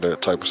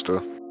that type of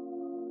stuff.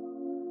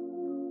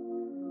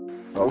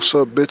 Oh, what's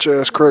up, bitch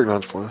ass Craig? No,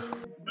 I'm just playing.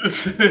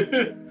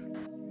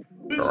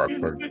 Oh, I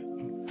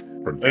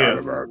forgot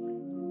about.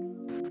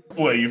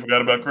 What, you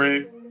forgot about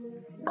Craig?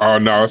 Oh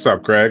no, what's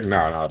up, Craig?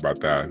 No, not about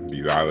that.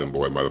 These Island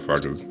Boy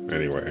motherfuckers.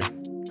 Anyway.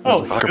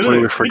 Oh, I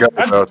completely forgot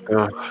about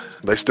them.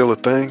 They still a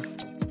thing?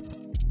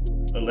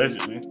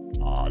 Allegedly.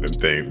 Oh, them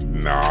things.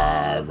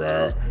 Nah,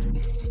 bro.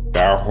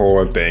 That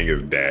whole thing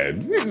is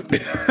dead.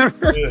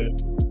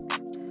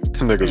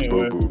 Niggas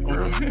boo boo,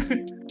 bro.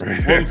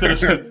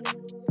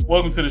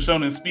 Welcome to the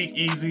Shonen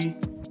Speakeasy.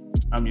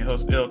 I'm your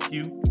host,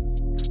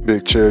 LQ.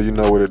 Big Chair, you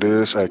know what it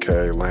is,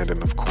 aka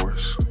Landon, of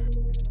course.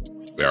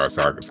 Yeah, it's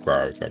Arcus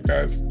Cloud. What's up,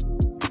 guys?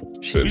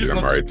 Shit, dude, I'm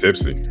already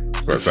tipsy.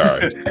 But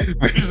sorry.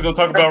 We're just gonna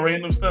talk about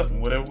random stuff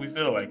and whatever we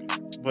feel like.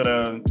 But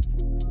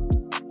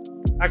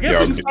I guess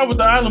we can start with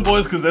the Island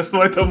Boys because that's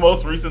like the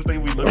most recent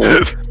thing we looked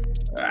at.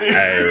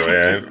 Hey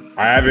man,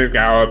 I haven't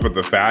got up with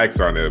the facts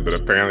on it, but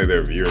apparently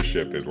their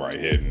viewership is like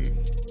hitting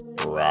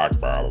rock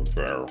bottom.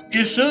 So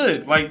it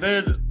should. Like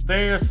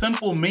they're a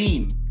simple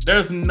meme.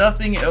 There's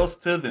nothing else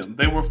to them.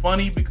 They were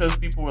funny because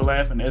people were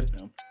laughing at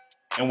them.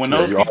 And when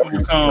those people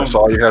become, that's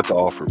all you had to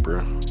offer, bro.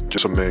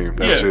 Just a meme.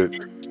 That's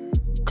it.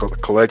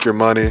 Collect your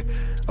money.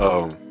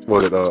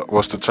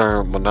 What's the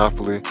term?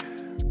 Monopoly.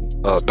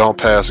 Don't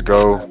pass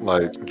go.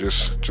 Like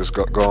just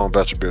go on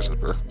about your business,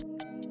 bro.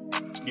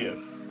 Yeah.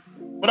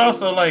 But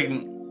also, like,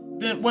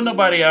 when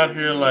nobody out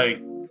here,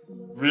 like,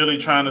 really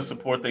trying to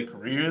support their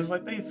careers,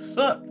 like, they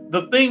suck.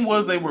 The thing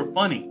was they were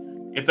funny.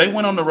 If they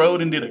went on the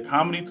road and did a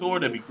comedy tour,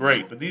 that'd be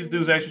great. But these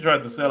dudes actually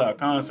tried to sell out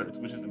concerts,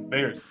 which is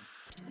embarrassing.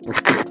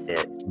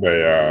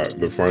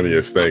 The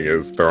funniest thing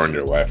is throwing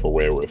your life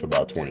away with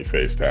about 20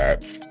 face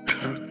tats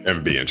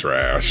and being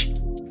trash.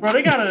 Bro,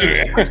 they gotta...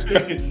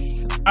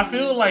 I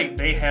feel like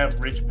they have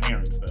rich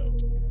parents, though.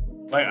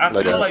 Like,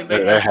 I feel like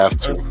they have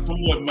to.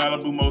 Somewhat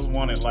Malibu Most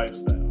Wanted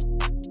lifestyle.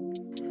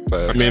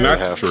 I mean,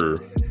 that's true.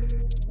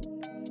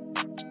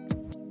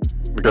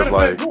 Because,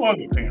 who are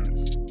their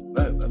parents?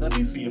 Let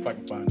me see if I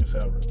can find this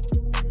out.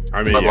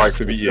 I mean,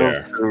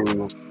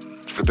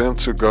 for them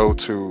to go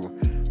to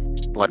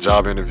like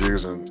job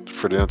interviews and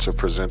for them to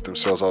present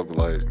themselves, I'll be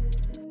like,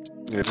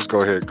 yeah, just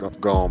go ahead,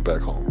 go on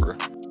back home, bro.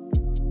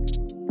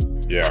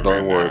 Yeah,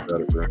 don't worry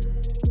about it, bro.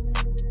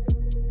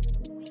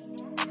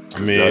 I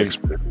mean,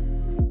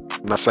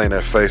 I'm not saying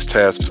that face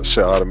tats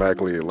should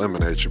automatically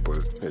eliminate you, but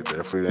it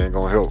definitely ain't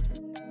gonna help.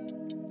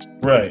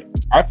 Right.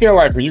 I feel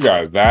like for you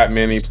guys, that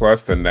many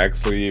plus the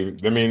next leave,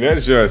 I mean,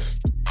 there's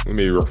just, let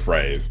me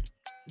rephrase.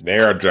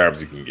 There are jobs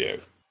you can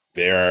get.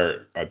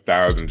 There are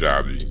 1,000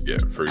 jobs you can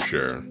get for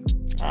sure.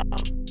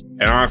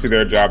 And honestly, there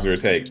are jobs that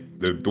take.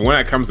 The one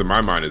that comes to my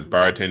mind is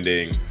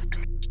bartending,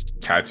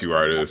 tattoo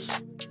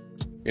artists,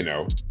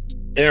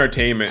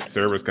 entertainment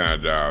service kind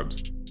of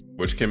jobs,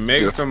 which can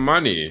make some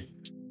money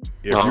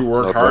if you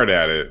work hard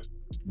at it.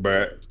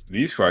 But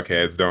these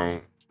fuckheads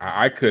don't.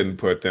 I couldn't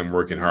put them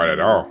working hard at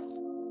all.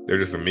 They're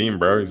just a meme,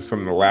 bro. Just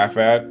something to laugh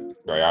at.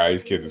 Like,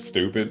 these kids are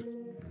stupid.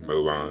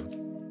 Move on.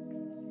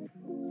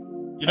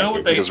 You know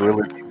what they niggas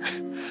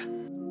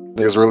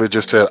really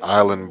just said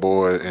Island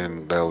Boy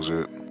and that was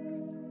it.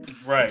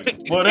 Right.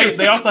 Well,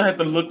 they also had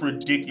to look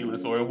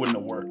ridiculous or it wouldn't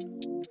have worked.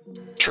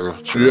 True.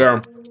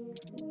 Yeah.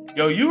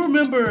 Yo, you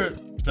remember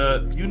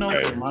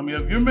remind me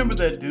of, you remember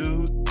that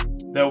dude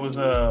that was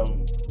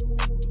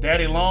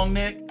Daddy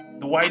Longneck?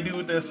 The white dude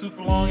with that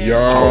super long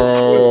hair?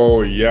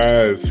 Yo,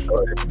 yes.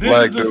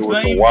 Black dude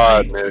with the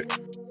wide neck.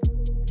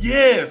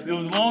 Yes, it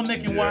was long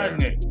neck and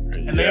wide neck.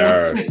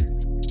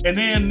 And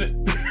then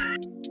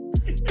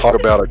talk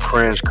about a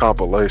cringe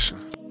compilation.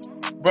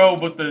 Bro,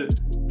 but the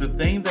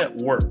thing that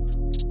worked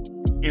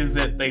is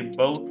that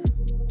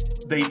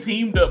they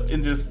teamed up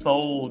and just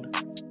sold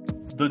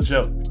the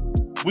joke,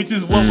 which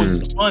is what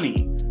was funny.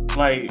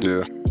 Like,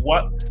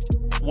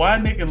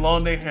 Wide Neck and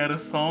Long Neck had a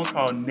song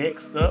called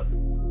Next Up.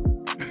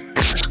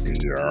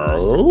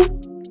 Yo.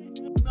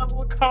 Another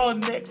one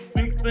called Next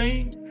Big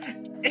Thing.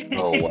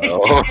 Oh,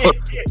 wow.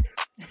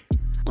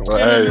 Well,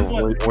 hey,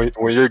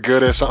 when you're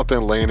good at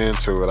something, lean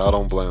into it. I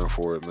don't blame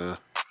for it, man.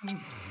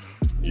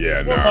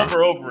 Yeah, no.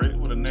 Hover over it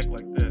with a neck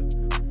like that.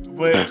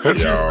 But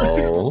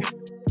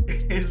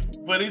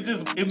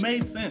it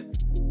made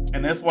sense.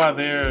 And that's why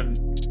their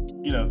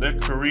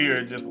career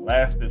just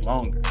lasted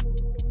longer.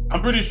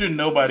 I'm pretty sure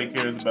nobody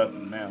cares about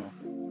them now.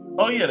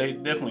 Oh yeah, they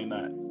definitely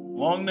not.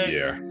 Long neck.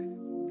 Yeah.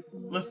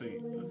 Let's see.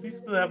 Does he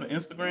still have an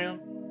Instagram?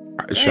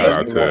 Shout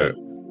out to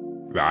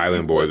the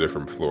Island Boys are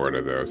from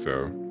Florida though,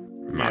 so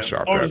I'm not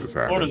shocked that this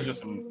happened. Florida's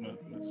just a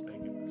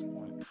mistake at this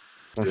point.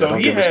 Yeah, so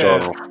don't get me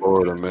started on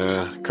Florida,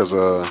 man. Because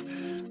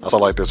I saw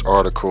like this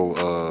article.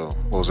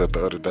 What was that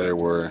the other day?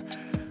 Where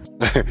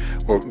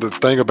well, the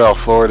thing about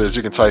Florida is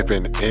you can type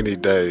in any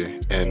day,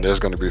 and there's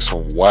going to be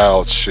some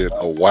wild shit.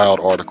 A wild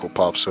article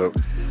pops up.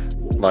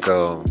 Like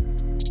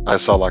I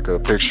saw like a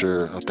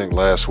picture. I think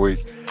last week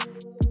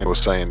it was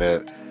saying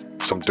that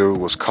some dude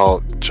was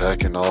caught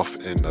jacking off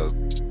in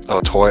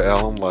a toy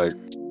album. Like,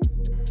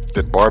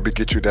 did Barbie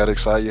get you that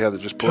excited? You had to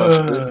just pull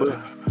out your dick,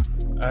 bro?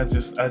 I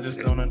just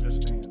don't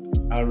understand.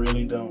 I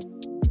really don't.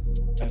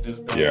 I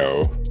just don't.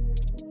 Yo,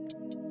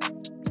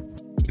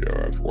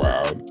 that's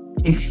wild.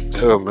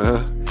 Yeah,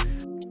 man.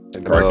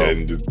 And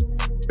Fucking just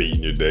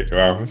beating your dick.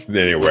 Well,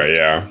 anyway,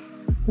 yeah.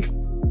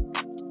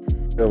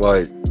 they're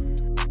like,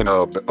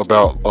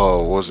 about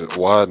was it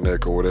Wide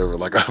Neck or whatever?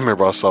 Like I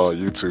remember I saw a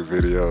YouTube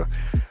video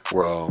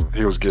where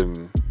he was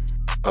getting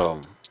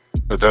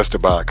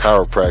adjusted by a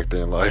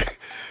chiropractor, and like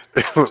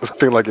it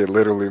seemed like it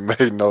literally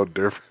made no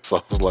difference.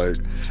 I was like,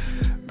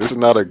 this is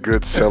not a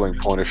good selling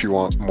point if you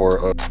want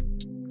more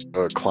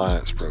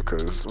clients, bro.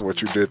 Because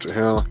what you did to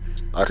him,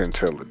 I can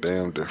tell the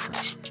damn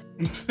difference.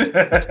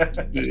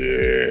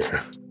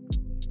 Yeah.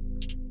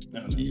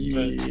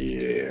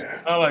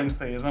 Yeah. All I can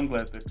say is I'm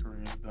glad their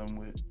career is done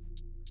with.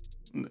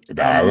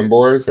 The Island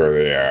Boys, or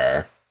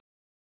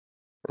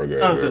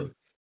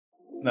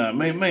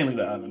mainly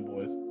the Island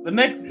Boys. The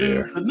next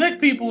dude, the neck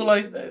people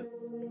like that.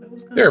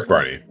 They're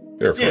funny.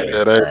 They're funny.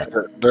 Yeah,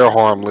 they're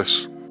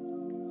harmless.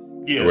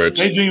 Yeah,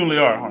 they genuinely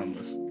are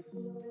harmless.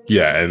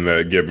 Yeah, and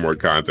to give more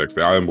context,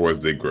 the Island Boys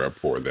did grow up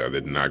poor, though. They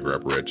did not grow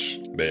up rich.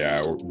 They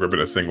grew up in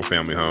a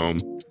single-family home.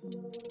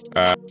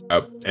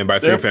 And by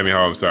single-family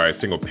home, sorry,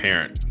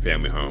 single-parent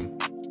family home.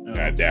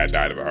 Dad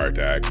died of a heart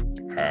attack.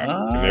 And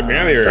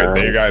apparently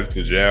they got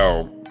to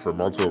jail for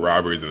multiple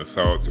robberies and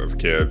assaults as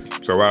kids.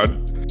 So a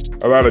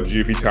lot of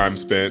juvie time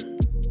spent.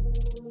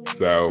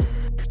 So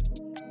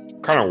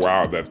kind of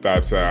wild that's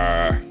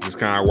just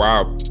kind of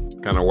wild.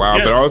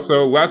 Yeah. But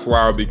also less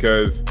wild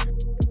because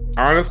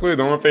honestly,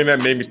 the only thing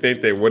that made me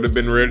think they would have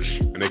been rich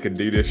and they could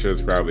do this shit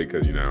is probably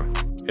because, and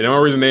the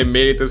only reason they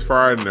made it this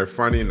far and they're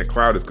funny in the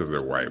cloud is because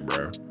they're white,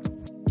 bro.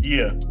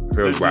 Yeah. If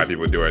it was black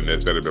people doing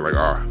this, they'd have been like,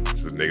 oh,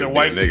 just niggas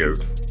being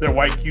niggas. They're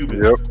white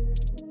Cubans. Yep.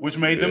 Which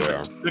made them,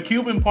 the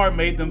Cuban part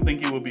made them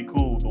think it would be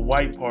cool. The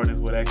white part is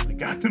what actually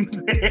got them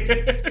there.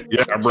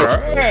 Yeah, bro.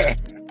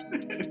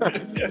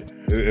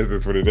 Is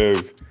this what it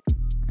is?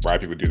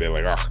 White people do that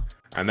like, oh,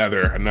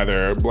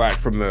 another black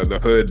from the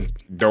hood.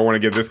 Don't want to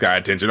give this guy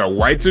attention. Oh,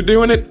 whites are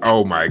doing it?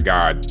 Oh my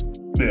God.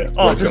 Yeah.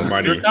 Oh, this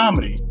is your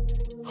comedy.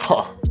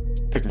 Oh,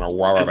 take my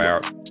wallet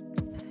out.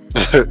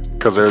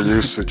 Because they're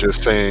used to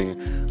just seeing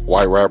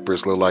white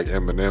rappers look like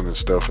Eminem and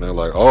stuff, and they're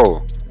like,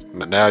 oh,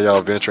 now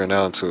y'all venturing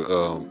out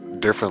into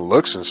different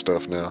looks and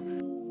stuff now.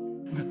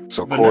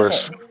 So of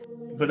course,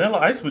 Vanilla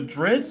Ice with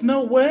dreads?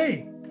 No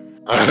way.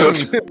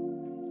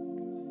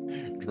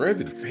 Dreads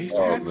and face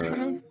hats,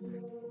 man.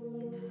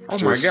 Oh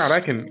my God,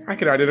 I can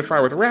identify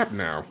with rap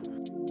now.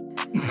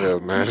 Yeah,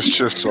 man, it's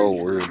just so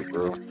weird,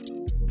 bro.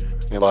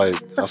 And like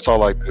I saw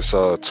like this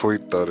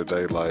tweet the other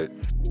day, like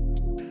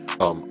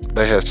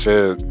they had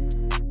said,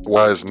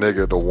 why is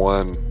nigga the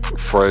one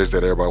phrase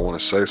that everybody want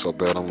to say so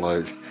bad? I'm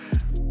like,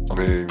 I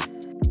mean,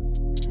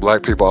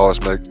 black people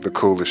always make the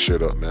coolest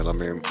shit up, man. I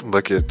mean,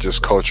 look at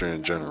just culture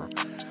in general.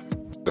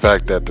 The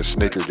fact that the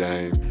sneaker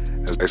game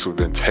has basically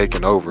been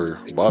taken over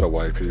by the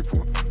white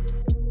people.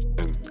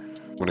 And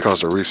when it comes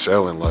to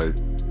reselling, like,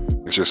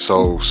 it's just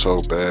so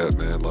bad,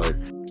 man. Like,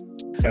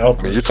 I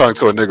mean, you're talking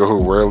to a nigga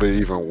who rarely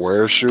even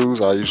wears shoes.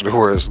 I usually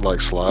wear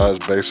like slides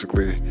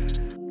basically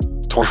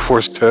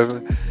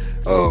 24/7.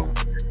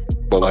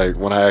 But like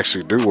when I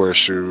actually do wear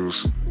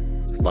shoes,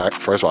 like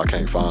first of all, I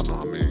can't find them.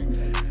 I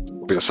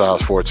mean, be a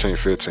size 14,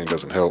 15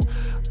 doesn't help.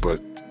 But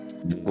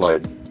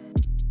like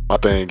my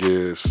thing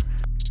is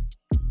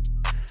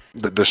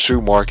the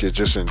shoe market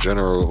just in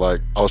general.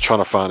 Like I was trying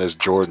to find this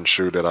Jordan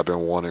shoe that I've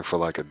been wanting for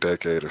like a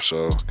decade or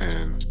so,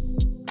 and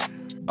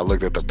I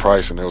looked at the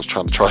price and it was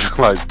trying to charge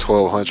like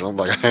 $1,200. I'm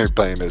like, I ain't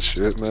paying that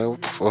shit, man.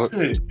 What the fuck?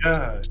 Good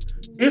God.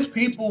 It's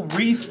people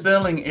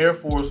reselling white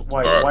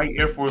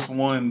Air Force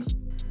Ones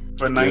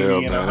for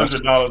 $90 and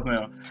 $100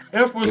 now.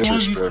 Air Force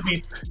Ones used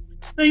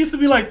to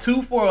be like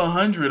 $200 for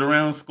 $100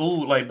 around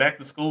school, like back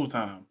to school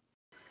time.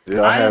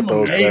 Yeah, I had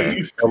those back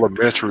in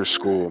elementary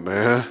school,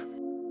 man.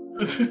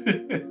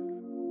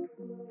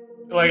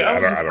 Like I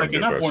was just like,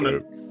 and I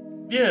wanted,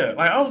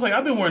 like I was like,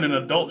 I've been wearing an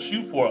adult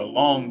shoe for a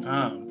long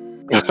time.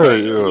 Yeah.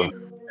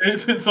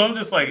 So I'm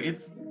just like,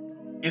 it's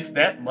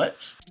that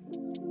much.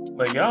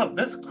 Like y'all,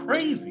 that's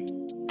crazy.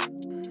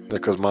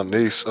 Because my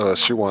niece,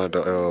 she wanted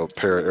a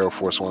pair of Air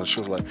Force Ones.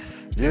 She was like,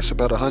 yeah, it's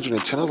about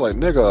 110. I was like,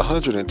 nigga,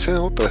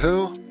 110? What the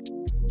hell?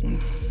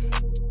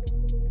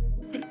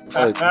 It's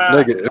like,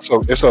 nigga,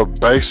 it's a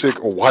basic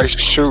white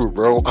shoe,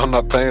 bro. I'm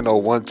not paying no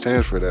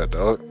 110 for that,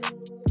 dog.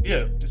 Yeah,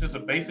 it's just a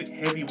basic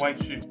heavy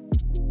white shoe,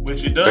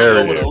 which it does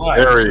go with a lot.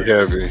 Very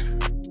heavy.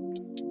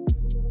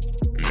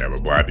 Yeah,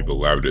 but black people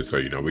loved it, so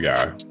we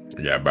gotta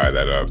buy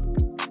that up,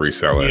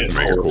 resell it to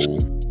make it cool.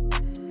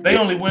 They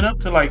only went up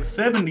to like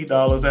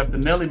 $70 after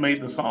Nelly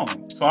made the song.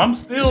 So I'm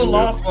still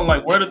lost on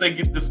like where did they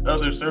get this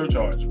other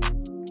surcharge?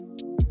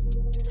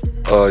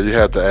 You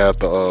had to add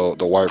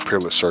the white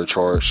privilege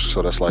surcharge,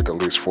 so that's like at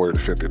least $40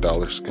 to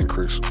 $50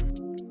 increase.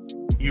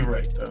 You're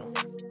right though.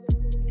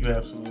 You're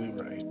absolutely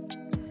right.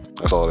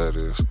 That's all that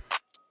is.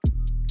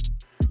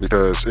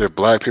 Because if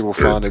black people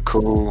find it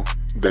cool,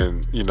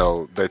 then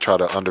they try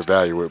to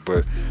undervalue it.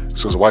 But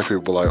as soon as white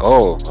people are like,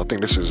 oh, I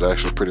think this is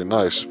actually pretty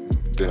nice,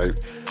 then they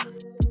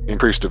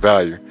increase the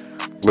value.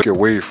 Look at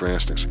weed, for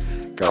instance.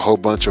 Got a whole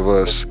bunch of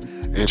us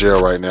in jail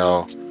right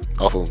now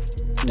off of,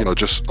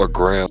 just a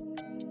gram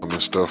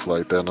and stuff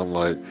like that. And I'm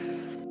like,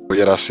 but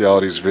yet I see all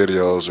these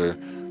videos or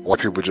white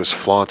people just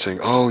flaunting,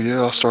 oh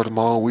yeah, I started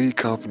my own weed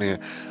company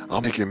and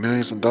I'm making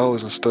millions of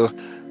dollars and stuff.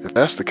 If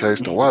that's the case,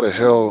 then why the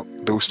hell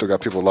do we still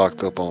got people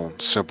locked up on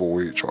simple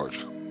weed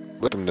charges?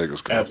 Let them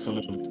niggas go.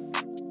 Absolutely.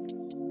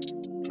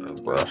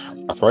 Bro,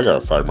 I feel like I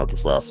was talking about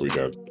this last week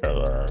at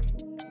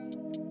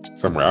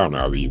somewhere. I don't know.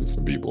 I was eating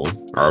some people.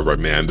 I was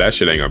like, man, that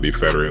shit ain't gonna be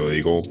federally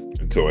legal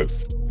until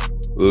it's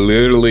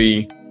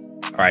literally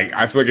like.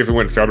 I feel like if it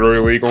went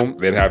federally legal,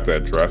 they'd have to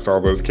address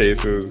all those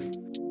cases,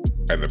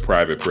 and the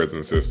private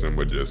prison system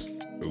would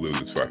just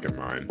lose its fucking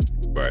mind.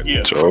 But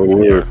yeah,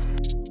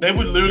 they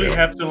would literally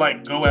have to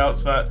like go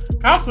outside.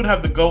 Cops would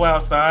have to go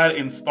outside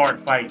and start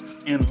fights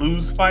and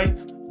lose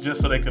fights just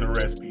so they could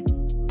arrest people.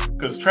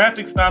 Because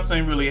traffic stops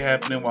ain't really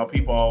happening while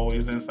people are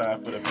always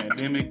inside for the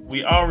pandemic.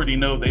 We already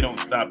know they don't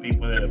stop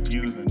people that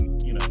abuse and,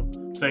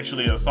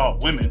 sexually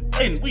assault women.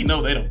 We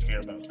know they don't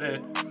care about that.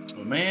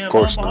 But man, of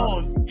course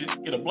not.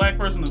 Get a black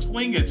person to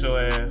swing at your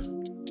ass,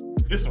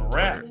 it's a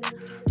wrap.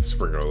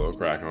 Sprinkle a little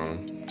crack on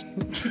them.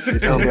 You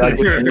tell me I get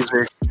to use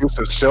the excuse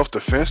of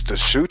self-defense to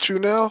shoot you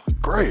now?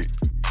 Great.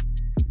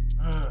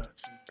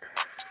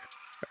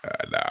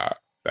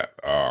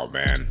 Oh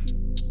man,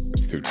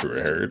 it's too true.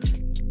 It hurts.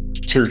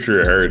 True,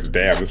 it hurts.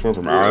 Damn, this one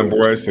from Island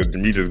Boys to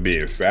me just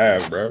being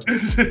sad, bro.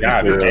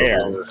 God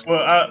damn.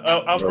 Well,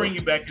 I'll bring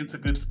you back into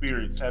good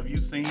spirits. Have you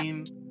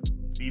seen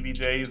Stevie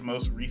J's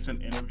most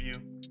recent interview?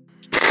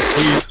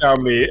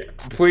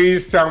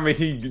 Please tell me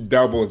he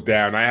doubles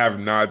down. I have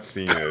not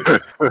seen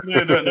it.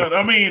 No.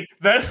 I mean,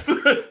 that's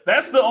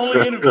the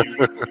only interview.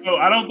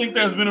 I don't think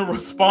there's been a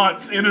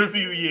response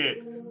interview yet.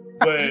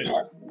 But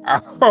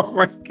oh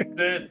my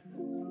God.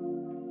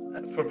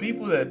 For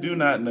people that do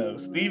not know,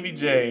 Stevie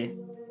J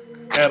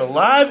had a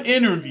live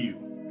interview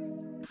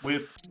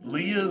with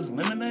Leah's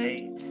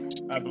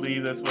Lemonade. I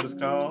believe that's what it's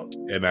called.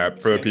 And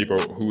for the people,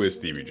 who is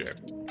Stevie J?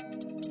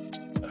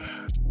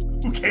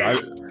 Who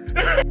cares?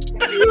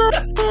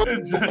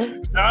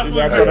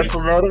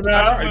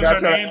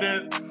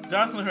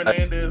 Jocelyn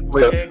Hernandez.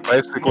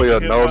 Basically a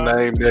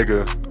no-name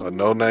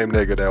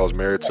nigga that was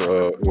married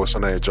to what's her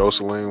name,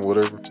 Jocelyn,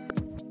 whatever.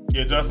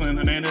 Yeah, Jocelyn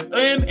Hernandez,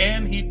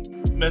 and he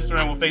messed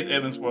around with Faith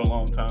Evans for a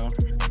long time.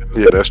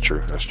 Yeah, that's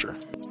true.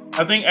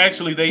 I think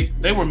actually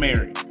they were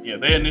married. Yeah,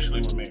 they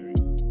initially were married.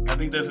 I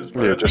think that's his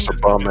first. Yeah, just a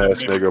bum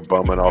ass nigga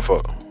bumming off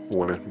of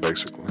women,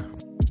 basically.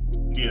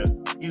 Yeah,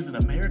 he's an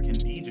American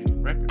DJ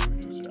and record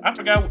producer. I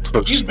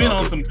forgot. He's been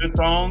on some good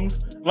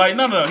songs. Like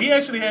no, he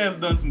actually has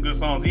done some good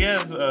songs. He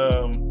has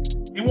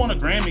he won a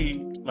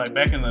Grammy like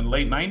back in the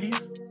late '90s.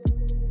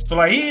 So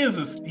like he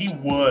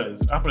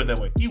was. I'll put it that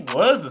way. He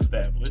was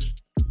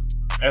established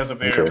as a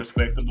very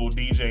respectable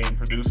DJ and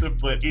producer,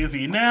 but is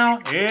he now?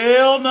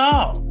 Hell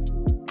no.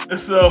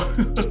 So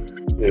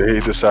yeah, he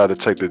decided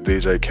to take the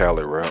DJ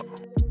Khaled route.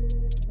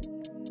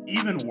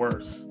 Even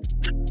worse.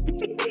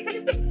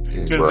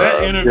 Because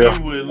that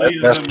interview with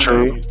Leah's that's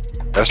true.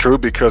 That's true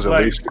because at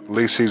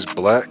least he's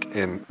black,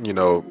 and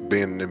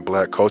being in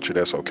black culture,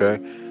 that's okay.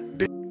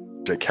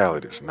 DJ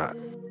Khaled is not.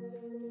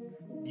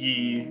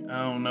 Yeah,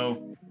 I don't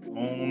know.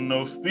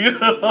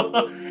 Still,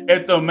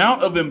 at the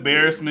amount of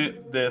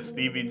embarrassment that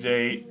Stevie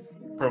J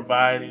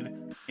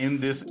provided in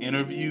this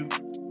interview,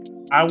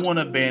 I want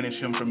to banish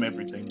him from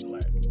everything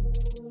black.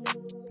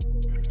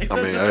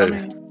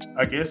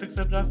 I guess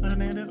except Jocelyn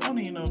Hernandez. I don't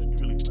even know if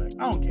she's really black.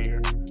 I don't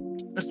care.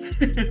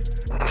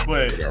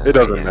 But it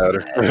doesn't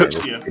matter. Yeah.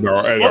 It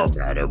don't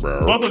matter, bro.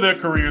 Both of their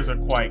careers are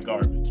quite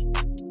garbage.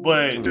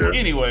 But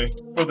anyway,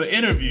 for the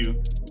interview,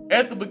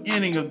 at the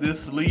beginning of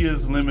this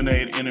Leah's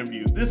Lemonade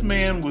interview, this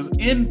man was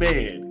in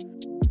bed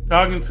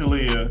talking to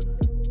Leah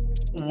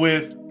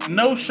with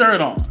no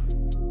shirt on.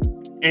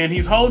 And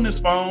he's holding his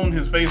phone.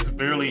 His face is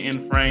barely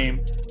in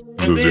frame.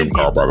 This is a Zoom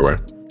call, by the way.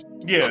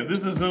 Yeah, this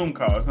is a Zoom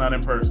call. It's not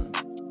in person.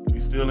 We're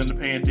still in the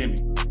pandemic.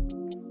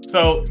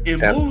 So it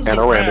moves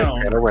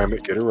around.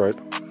 Panoramic, get it right.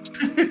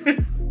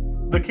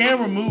 The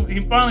camera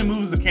he finally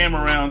moves the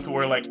camera around to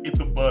where like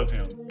it's above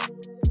him.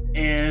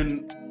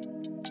 And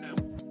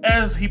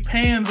as he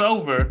pans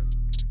over,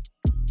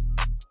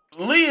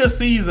 Leah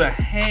sees a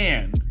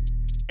hand.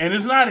 And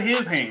it's not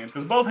his hand,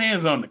 because both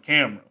hands are on the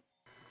camera.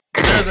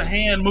 There's a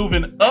hand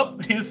moving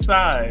up his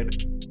side,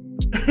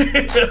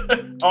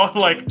 all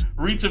like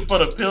reaching for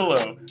the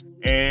pillow.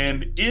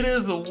 And it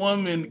is a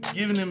woman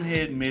giving him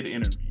head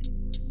mid-interview.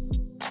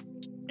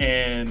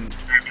 And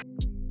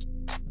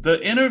the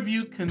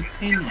interview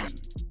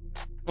continued.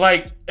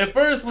 Like, at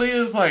first,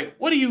 Leah's like,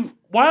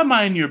 why am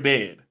I in your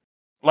bed?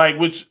 Like,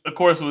 which, of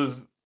course,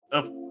 was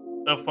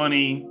a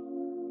funny,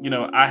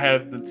 I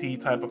have the tea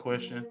type of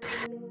question.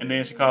 And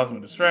then she calls him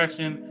a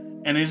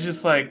distraction. And it's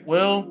just like,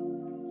 well,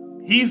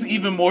 he's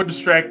even more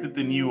distracted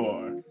than you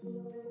are.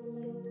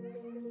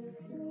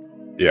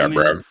 Yeah,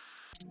 bro.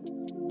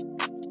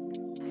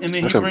 And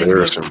then that's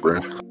embarrassing, bro.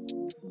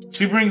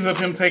 She brings up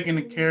him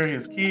taking care of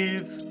his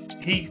kids.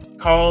 He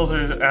calls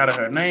her out of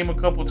her name a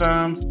couple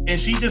times, and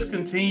she just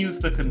continues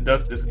to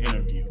conduct this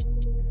interview.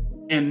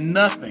 And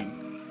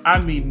nothing, I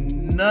mean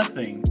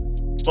nothing,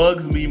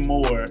 bugs me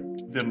more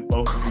than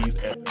both of these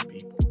effing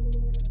people.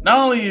 Not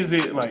only is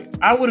it like,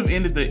 I would have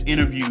ended the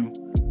interview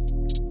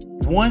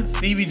once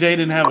Stevie J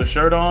didn't have a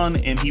shirt on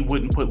and he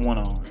wouldn't put one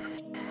on.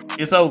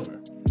 It's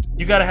over.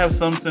 You got to have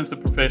some sense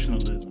of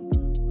professionalism.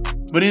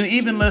 But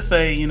even let's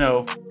say,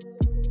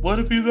 what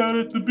if he's out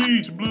at the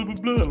beach, blah, blah,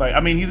 blah. Like, I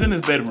mean, he's in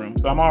his bedroom,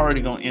 so I'm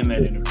already going to end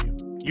that interview.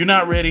 You're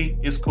not ready.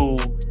 It's cool.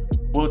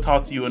 We'll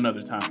talk to you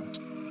another time.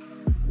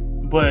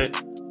 But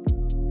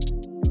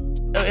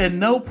at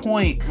no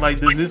point, like,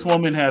 does this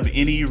woman have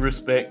any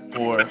respect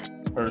for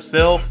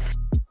herself?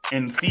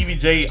 And Stevie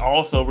J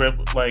also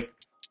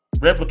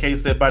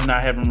replicates that by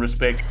not having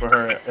respect for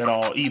her at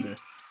all either.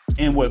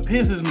 And what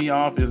pisses me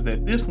off is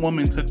that this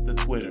woman took to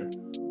Twitter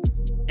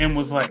and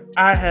was like,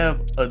 I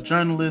have a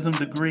journalism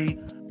degree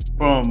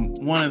from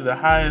one of the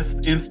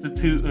highest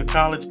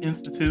college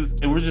institutes.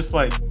 And we're just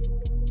like,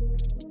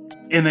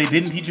 and they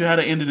didn't teach you how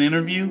to end an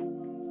interview?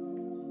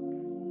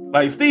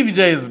 Like, Stevie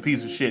J is a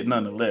piece of shit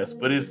nonetheless,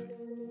 but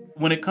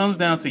when it comes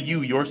down to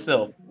you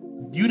yourself,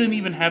 you didn't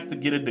even have to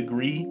get a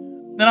degree.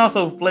 And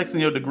also, flexing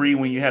your degree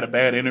when you had a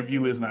bad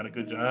interview is not a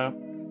good job.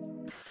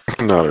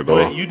 Not at all.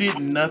 But you did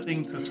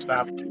nothing to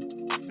stop this.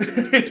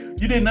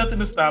 You did nothing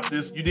to stop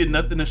this. You did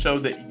nothing to show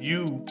that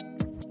you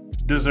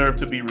deserve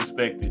to be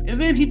respected. And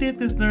then he did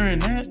this during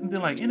that, and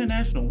then like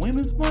International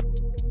Women's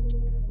Month.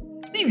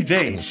 Stevie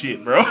J ain't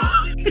shit, bro.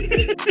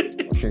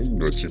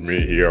 What you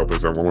mean? He helping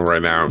someone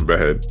right now in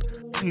bed?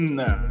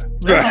 Nah.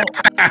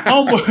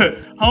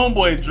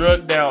 Homeboy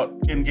drugged out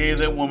and gave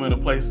that woman a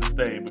place to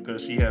stay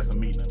because she has some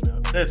meat in her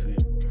mouth. That's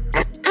it.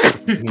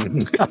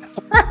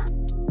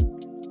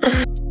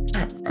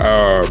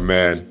 Oh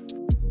man,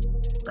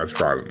 that's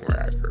probably more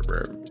accurate,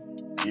 bro.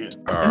 Yeah.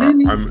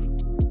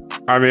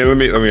 I mean, let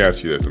me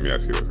ask you this.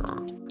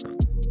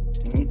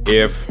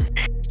 If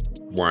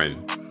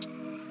one,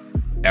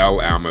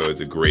 El Alamo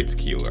is a great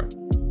tequila.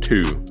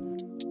 Two,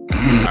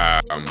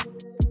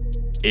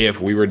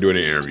 if we were doing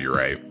an interview,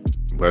 right?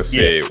 Let's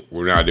say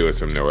we're not doing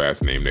some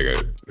no-ass name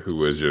nigga who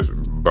was just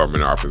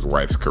bumming off his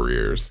wife's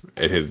careers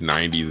and his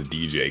 90s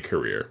DJ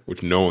career,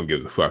 which no one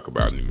gives a fuck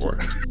about anymore.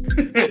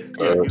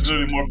 He's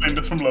really more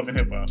famous from Love and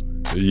Hip Hop.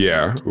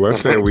 Yeah.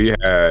 Let's say we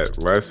had,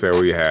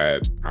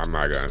 I'm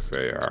not going to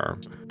say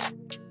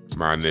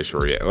my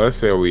initial yet. Let's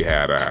say we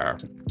had,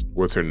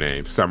 what's her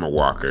name? Summer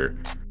Walker.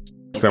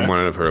 Okay.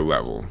 Someone of her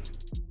level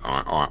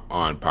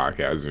on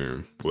podcast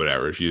Zoom,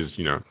 whatever. She's,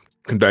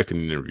 conducting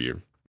an interview.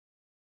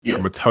 Yeah.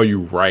 I'm gonna tell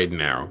you right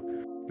now,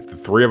 if the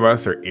three of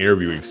us are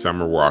interviewing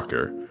Summer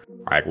Walker,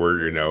 like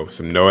we're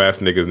some no ass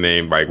niggas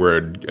named like we're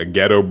a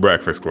ghetto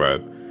breakfast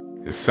club,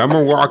 and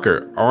Summer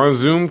Walker on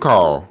Zoom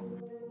call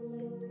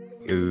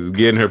is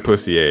getting her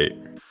pussy ate.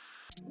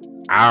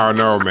 I don't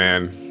know,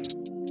 man.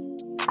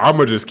 I'm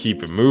gonna just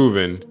keep it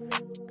moving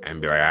and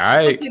be like, all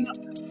right.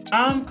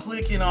 I'm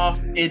clicking off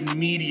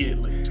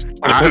immediately.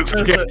 I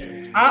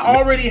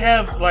already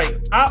have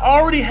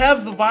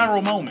the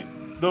viral moment.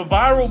 The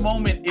viral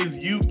moment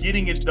is you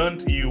getting it done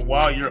to you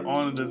while you're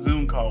on the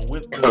Zoom call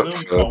with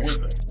us.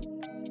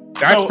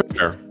 That's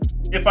fair.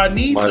 If I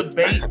need to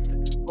bait,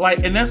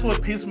 and that's what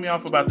pissed me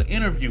off about the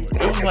interviewer.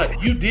 It was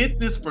like, you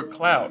did this for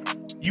clout.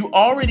 You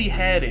already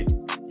had it.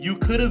 You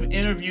could have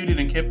interviewed it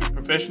and kept your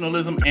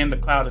professionalism and the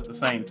clout at the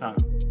same time.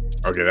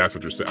 Okay, that's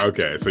what you're saying.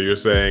 Okay, so you're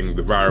saying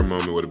the viral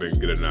moment would have been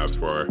good enough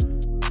for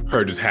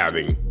her just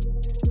having.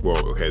 Well,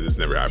 okay, this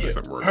never happened.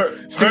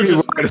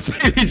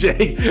 Stevie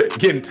J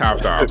getting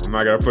topped off. I'm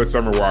not gonna put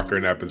Summer Walker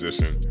in that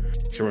position.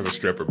 She was a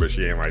stripper, but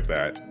she ain't like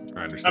that.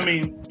 I understand. I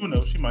mean, who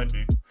knows? She might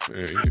be.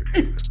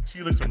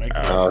 She looks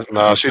amazing.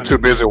 No, she's too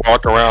busy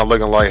walking around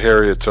looking like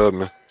Harriet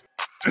Tubman.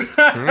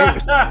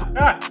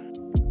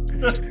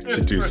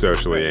 She's too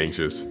socially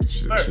anxious.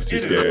 She's too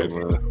scared.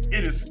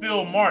 It is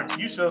still March.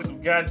 You show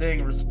some goddamn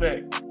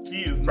respect.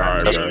 She is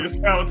not as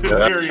talented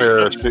as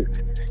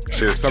Harriet.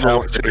 She's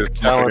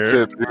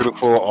talented,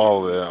 beautiful,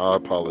 all of that. I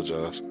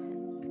apologize.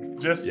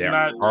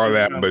 Not all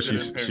that, but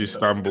she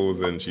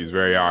stumbles and she's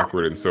very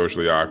awkward and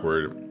socially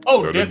awkward.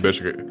 Oh, so this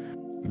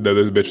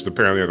bitch is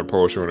apparently on a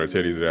pole showing her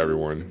titties to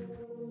everyone.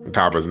 On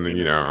top of, I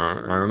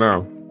don't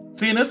know.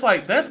 See, and it's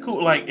like, that's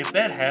cool. Like, if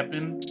that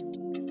happened,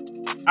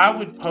 I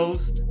would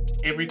post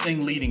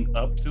everything leading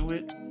up to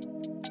it,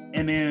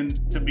 and then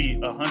to be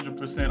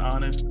 100%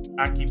 honest,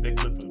 I keep that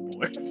clip for the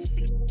boys.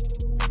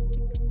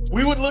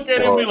 We would look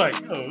at it and be like,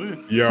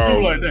 yo,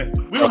 like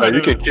that.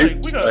 You can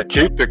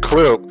keep the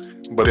clip,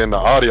 but in the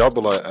audio, I'll be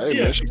like, hey,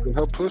 man, she can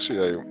help pussy.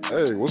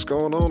 Hey, what's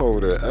going on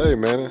over there? Hey,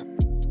 man.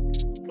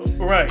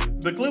 Right.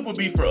 The clip would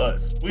be for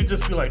us. We'd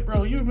just be like,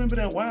 bro, you remember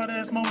that wild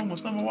ass moment when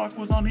Summer Walker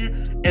was on here?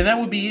 And that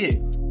would be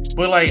it.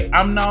 But like,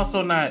 I'm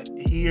also not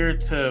here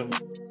to.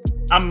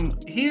 I'm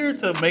here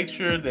to make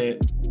sure that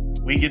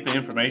we get the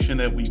information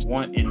that we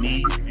want and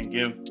need and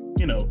give,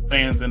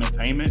 fans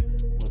entertainment.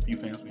 Well, a few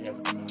fans we have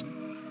at the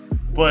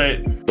moment.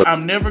 But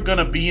I'm never going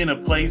to be in a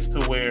place to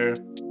where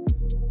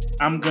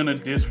I'm going to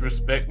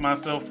disrespect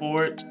myself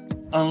for it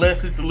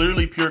unless it's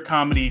literally pure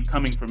comedy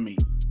coming from me.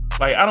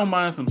 Like, I don't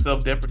mind some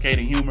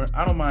self-deprecating humor.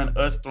 I don't mind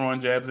us throwing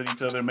jabs at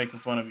each other and making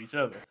fun of each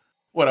other.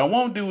 What I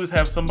won't do is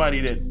have somebody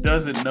that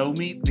doesn't know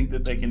me think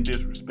that they can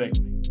disrespect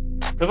me.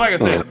 Because, like I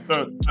said,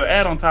 the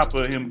add on top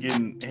of him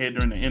getting head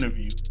during the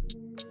interview,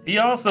 he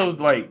also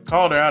like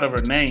called her out of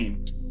her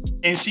name,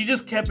 and she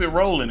just kept it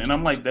rolling. And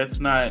I'm like, that's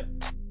not.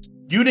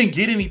 You didn't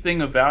get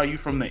anything of value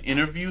from the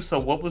interview, so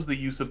what was the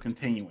use of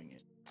continuing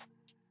it?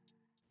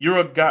 You're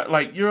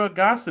a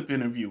gossip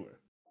interviewer.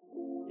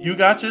 You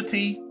got your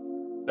tea.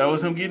 That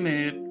was him getting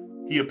head.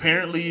 He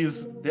apparently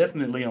is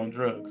definitely on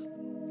drugs.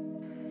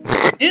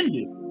 End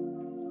it.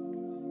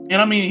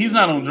 And I mean, he's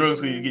not on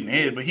drugs because he's getting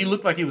head, but he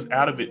looked like he was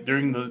out of it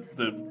during the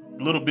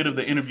little bit of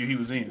the interview he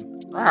was in.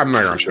 I'm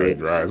not gonna say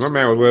drugs. My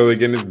man was literally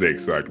getting his dick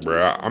sucked,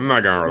 bro. I'm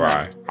not gonna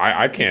lie.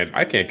 I can't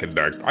be talking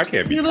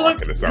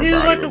to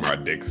somebody with my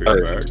dick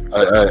sucked.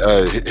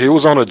 Hey, he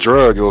was on a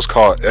drug. It was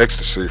called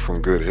ecstasy from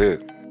good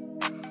hit.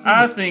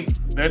 I think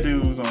that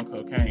dude was on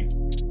cocaine.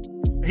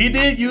 He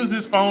did use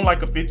his phone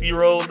like a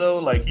 50-year-old though.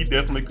 Like, he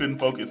definitely couldn't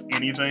focus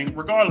anything,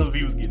 regardless if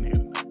he was getting hit.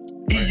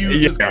 He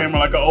used his camera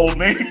like an old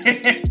man.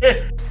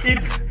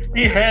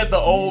 he had the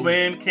old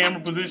man camera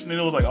position, and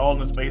it was like all in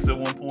his face at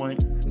one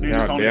point. Then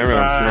God damn it!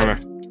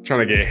 I'm trying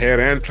to get head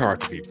and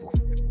talk to people.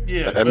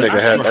 Yeah, that nigga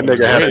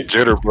had a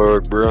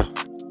jitterbug, bro.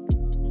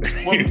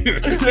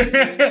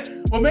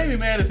 What made me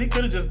mad is he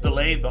could have just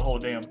delayed the whole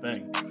damn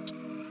thing.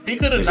 He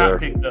could have not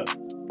picked up.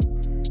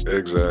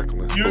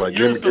 Exactly.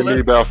 Give me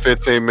about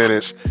 15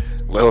 minutes.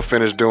 Let her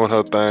finish doing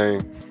her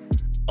thing.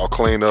 I'll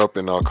clean up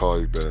and I'll call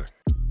you back.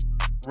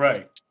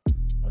 Right.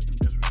 Fucking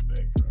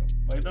disrespect, bro.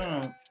 Like,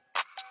 don't.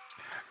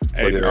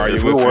 Hey, so are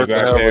you listeners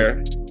out there?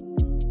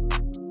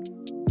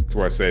 That's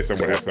what I say.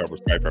 Someone has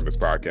self-respect on this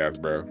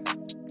podcast, bro.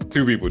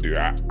 2 people do.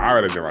 I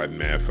would have been like,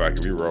 man, fuck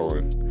it, we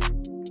rolling.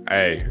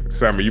 Hey,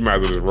 Summer, you might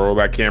as well just roll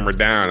that camera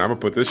down. I'm gonna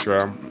put this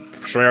straight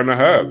on the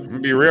hub. I'm gonna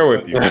be real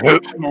with you.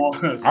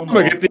 I'm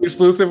gonna get the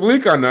exclusive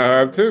leak on the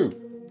hub too.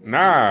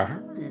 Nah.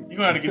 You're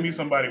gonna have to give me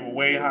somebody with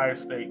way higher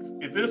stakes.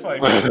 If it's like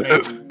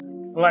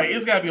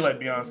it's gotta be like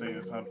Beyonce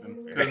or something.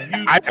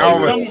 I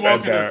almost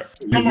said that.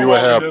 You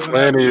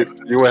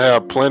would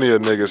have plenty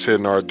of niggas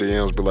hitting our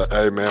DMs, be like,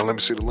 hey man, let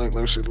me see the link,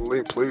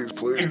 please.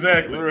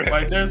 Exactly.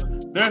 Like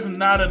there's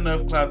not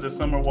enough clout that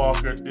Summer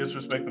Walker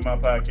disrespecting my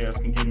podcast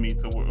can give me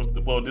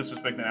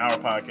disrespecting our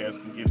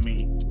podcast can give me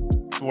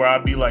to where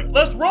I'd be like,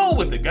 let's roll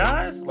with it,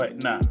 guys.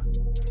 Like, nah.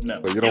 No.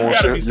 But you don't want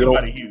to see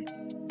somebody huge.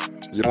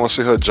 You don't want to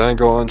see her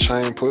Django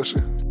Unchained pussy?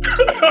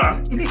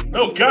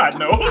 No, God,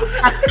 no.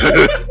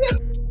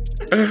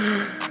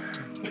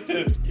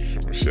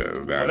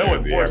 That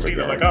was forced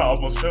either. Like, I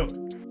almost choked.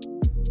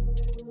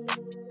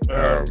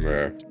 Oh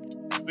man.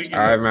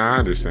 I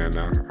understand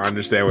now. I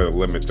understand what the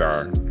limits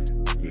are. I'm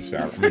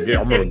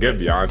gonna get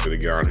Beyonce to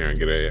get on here and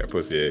get a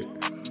pussy ate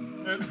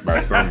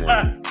by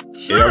someone.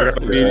 Sure. It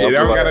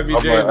don't gotta be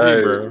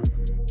Jay-Z, bro.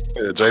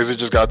 Yeah, Jay-Z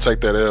just gotta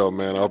take that L,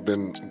 man. I've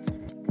been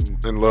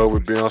in love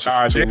with Beyonce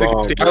for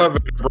too long.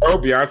 Bro,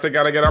 Beyonce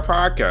gotta get our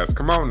podcast.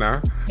 Come on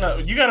now. No,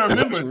 you gotta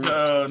remember,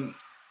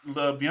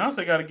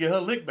 Beyonce gotta get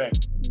her lick back.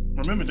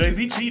 Remember,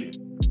 Jay-Z cheated.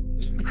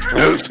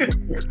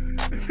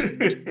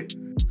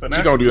 So now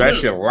she gonna do that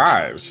shit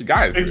live. She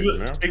got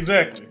it.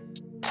 Exactly.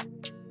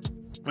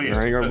 But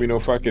there ain't gonna be no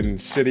fucking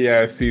shitty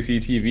ass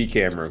CCTV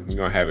camera. We're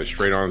gonna have it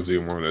straight on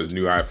Zoom, one of those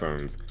new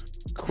iPhones.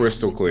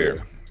 Crystal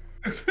clear.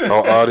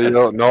 No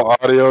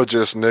audio,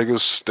 just niggas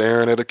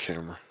staring at a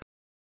camera.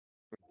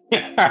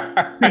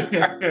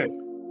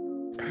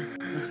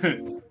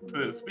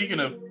 So, speaking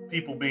of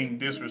people being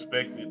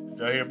disrespected, did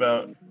y'all hear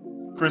about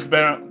Chris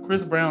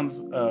Brown's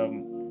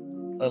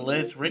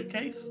alleged rape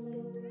case?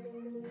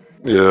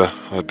 Yeah,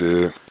 I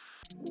did.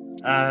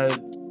 I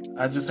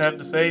just have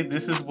to say,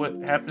 this is what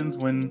happens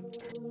when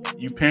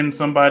you pin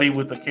somebody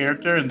with a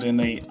character and then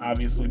they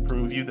obviously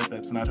prove you that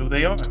that's not who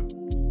they are.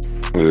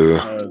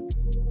 Yeah.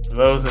 For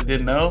those that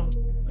didn't know,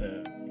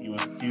 he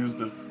was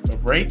accused of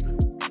rape,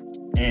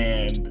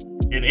 and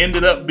it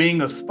ended up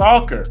being a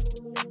stalker.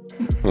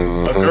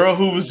 Mm-hmm. A girl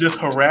who was just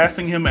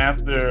harassing him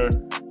after,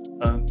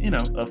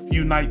 a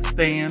few night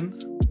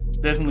stands.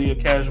 Definitely a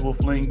casual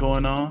fling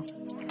going on.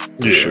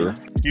 Yeah. Sure.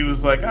 He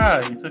was like,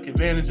 he took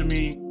advantage of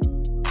me,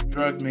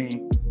 drugged me,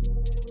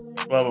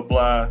 blah, blah,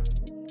 blah.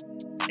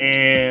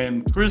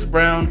 And Chris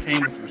Brown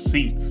came with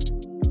receipts.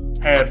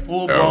 Had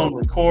full-blown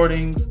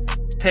recordings,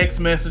 text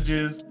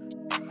messages,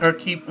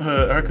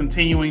 her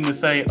continuing to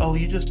say,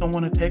 you just don't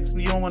want to text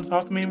me? You don't want to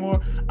talk to me anymore?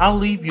 I'll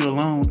leave you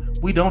alone.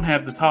 We don't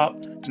have the talk.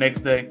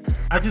 Next day,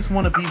 I just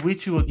want to be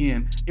with you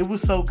again. It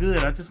was so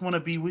good. I just want to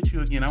be with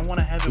you again. I want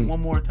to have it one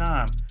more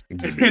time. And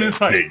then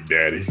it's like, Big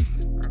Daddy.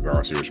 That's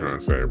all she was trying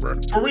to say, bro.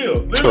 For real.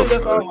 Literally,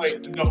 that's all.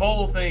 Like, the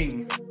whole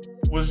thing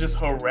was just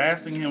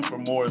harassing him for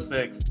more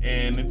sex.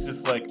 And it's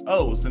just like,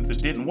 since it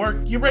didn't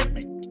work, you raped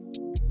me.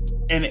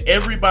 And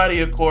everybody,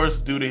 of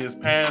course, due to his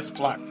past,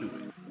 flocked to it.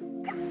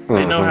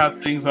 They know how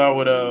things are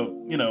with,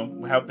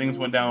 how things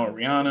went down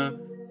with Rihanna.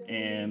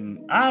 And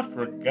I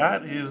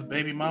forgot his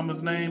baby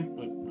mama's name,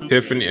 but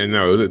Tiffany.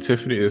 No, is it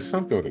Tiffany? It's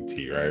something with a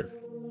T, right?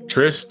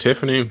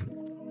 Tiffany.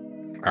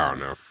 I don't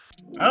know.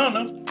 I don't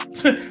know.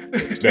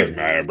 It doesn't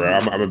matter, bro.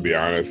 I'm gonna be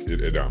honest.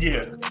 It don't.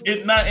 Yeah,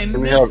 it not in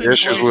Can we this have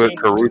issues with situation.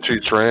 Karuchi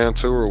Tran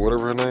too, or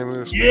whatever her name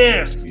is?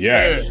 Yes,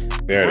 Yes,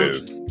 there it Karuchi.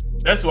 is.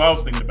 That's what I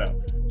was thinking about.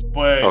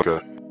 But Okay.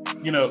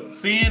 you know,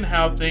 seeing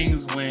how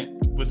things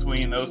went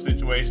between those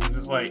situations,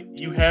 it's like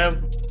you have.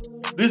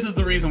 This is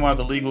the reason why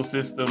the legal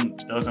system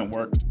doesn't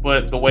work.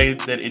 But the way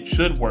that it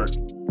should work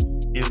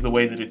is the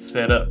way that it's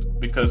set up.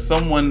 Because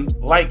someone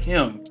like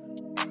him,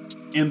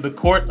 in the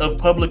court of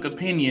public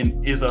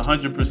opinion, is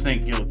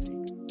 100% guilty.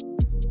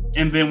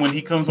 And then when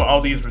he comes with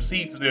all these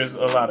receipts, there's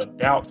a lot of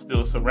doubt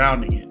still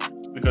surrounding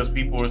it. Because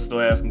people are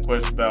still asking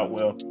questions about,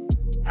 well,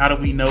 how do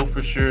we know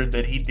for sure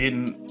that he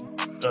didn't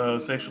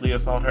sexually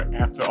assault her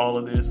after all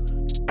of this?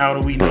 How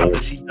do we know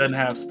that she doesn't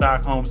have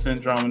Stockholm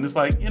syndrome? And it's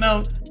like, you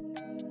know,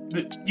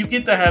 you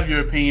get to have your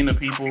opinion of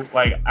people.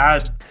 Like, I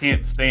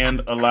can't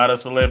stand a lot of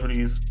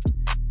celebrities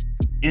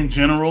in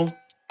general,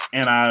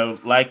 and I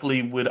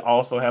likely would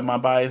also have my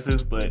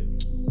biases. But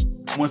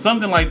when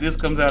something like this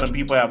comes out and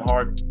people have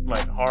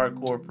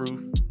hardcore proof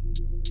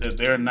that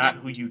they're not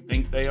who you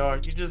think they are,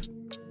 you just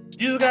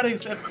gotta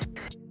accept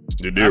it.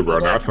 You do, bro.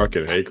 I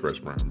fucking hate Chris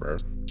Brown, bro.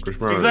 Chris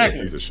Brown is a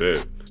piece of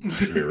shit.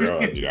 To be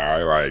real, you know,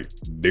 I like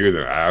dude's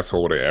an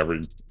asshole to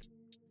every.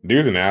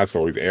 Dude's an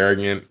asshole. He's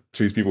arrogant.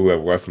 Treats people who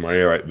have less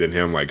money than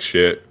him like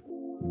shit.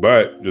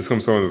 But just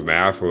because someone's an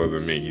asshole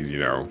doesn't mean he's, you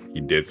know,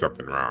 he did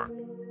something wrong.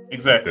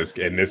 Exactly.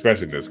 And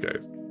especially in this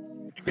case.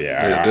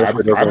 Yeah,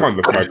 I'm on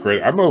the fuck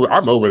credit. I'm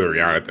over the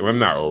Rihanna thing. I'm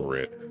not over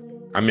it.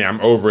 I mean, I'm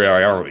over it.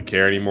 Like, I don't really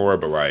care anymore.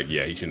 But like,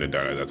 yeah, he shouldn't have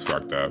done it. That's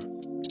fucked up.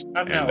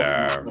 I'm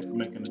not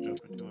making a joke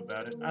or two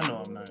about it. I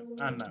know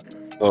I'm not.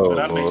 Oh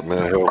Lord,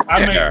 man.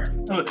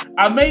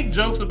 I make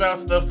jokes about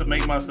stuff to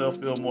make myself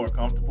feel more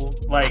comfortable.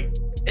 Like,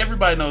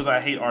 everybody knows I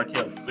hate R.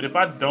 Kelly, but if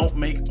I don't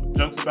make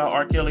jokes about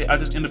R. Kelly, I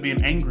just end up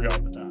being angry all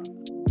the time.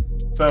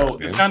 So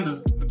it's kind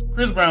of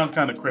Chris Brown's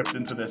kind of crept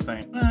into that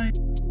same,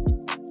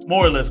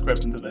 more or less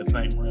crept into that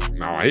same realm.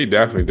 No, he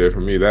definitely did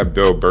for me. That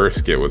Bill Burr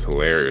skit was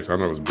hilarious. I don't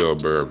know if it was Bill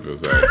Burr, if it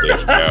was Dave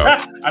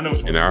Chappelle. I know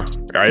what you know.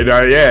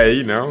 Yeah,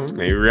 you know,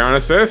 maybe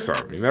Rihanna says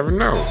something. You never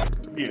know.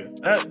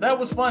 Yeah, that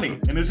was funny,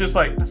 and it's just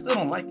like I still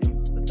don't like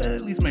him, but that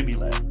at least made me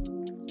laugh.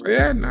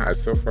 Yeah, nah,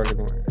 it's so fucking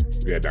hilarious.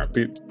 Yeah,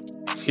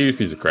 huge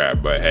piece of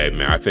crap. But hey,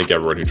 man, I think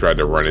everyone who tried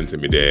to run into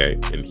me there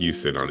in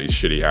Houston on these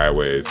shitty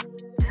highways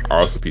are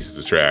also pieces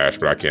of trash.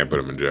 But I can't put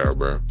them in jail,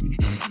 bro.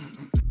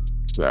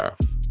 So,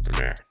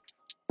 man.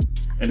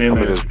 And then,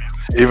 I mean,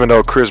 even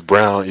though Chris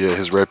Brown, yeah,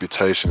 his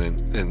reputation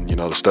and you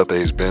know the stuff that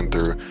he's been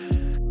through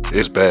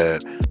is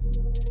bad.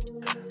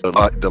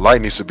 The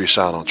light needs to be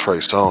shined on Trey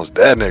Songz.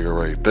 That nigga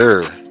right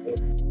there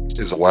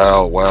is a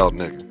wild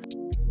nigga.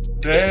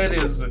 That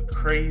is a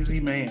crazy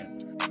man.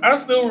 I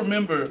still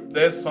remember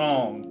that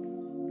song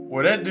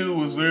where that dude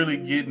was literally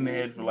getting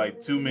head for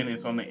like 2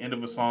 minutes on the end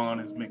of a song on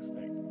his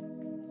mixtape.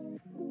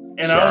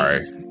 And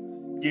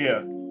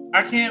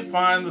I can't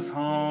find the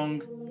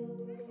song.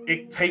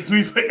 It takes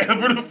me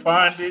forever to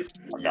find it.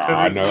 No,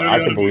 I know. I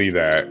can believe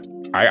that.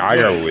 I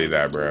gotta believe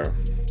that, bro.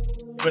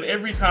 But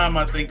every time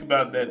I think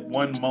about that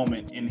one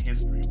moment in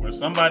history where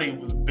somebody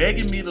was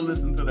begging me to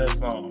listen to that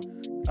song,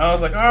 I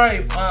was like, all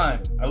right,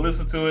 fine. I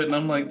listened to it and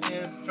I'm like,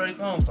 yeah, it's a Trey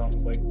Songz song.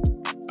 Like,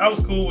 I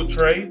was cool with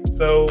Trey,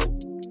 so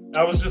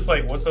I was just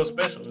like, what's so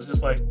special? It's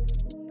just like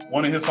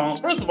one of his songs.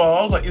 First of all,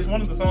 I was like, it's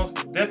one of the songs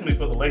definitely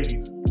for the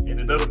ladies,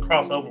 and it doesn't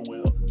cross over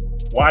well.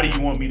 Why do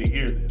you want me to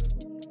hear this?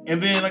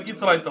 And then I get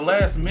to like the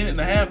last minute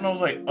and a half, and I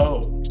was like,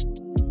 oh,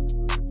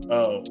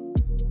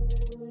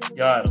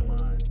 y'all out of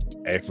line.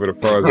 Hey, for the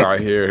fellas out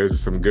here, here's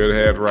some good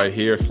head right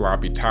here.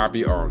 Sloppy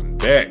toppy on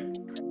deck.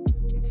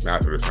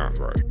 That's what it sounds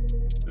like.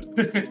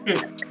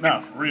 Nah,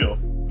 for real.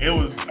 It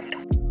was.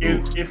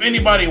 If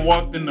anybody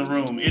walked in the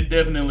room, it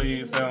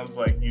definitely sounds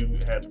like you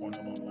had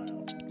Pornhub on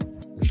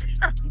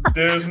loud.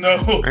 There's no.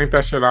 Ain't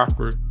that shit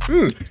awkward?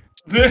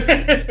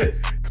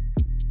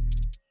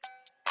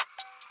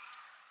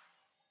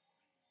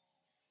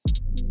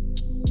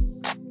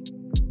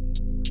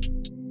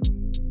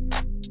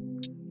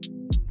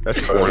 That's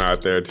porn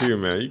out there too,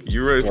 man.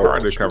 You really, it's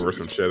hard to cover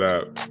some shit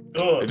up.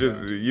 It just,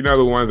 you know,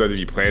 the ones that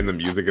be playing the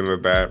music in the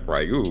back,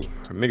 like, ooh,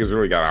 niggas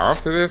really got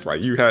off to this.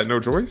 Like, you had no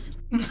choice.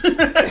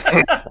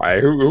 Like,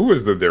 who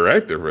was the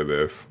director for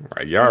this?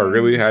 Like, y'all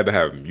really had to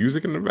have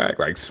music in the back,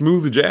 like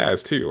smooth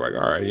jazz too. Like,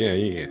 all right,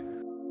 yeah.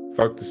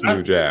 Fuck the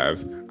smooth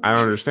jazz. I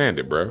don't understand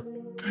it, bro.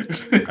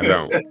 I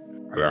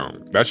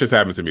don't. That just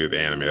happened to me with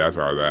anime. That's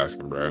why I was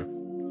asking, bro.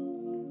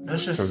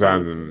 That's just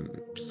sometimes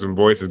some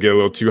voices get a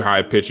little too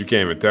high pitched. You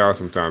can't even tell.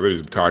 Sometimes they're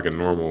just talking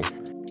normal,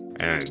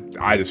 and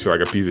I just feel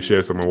like a piece of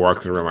shit. Someone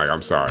walks in the room like,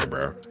 "I'm sorry,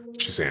 bro.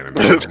 It's just anime.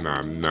 No,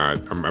 I'm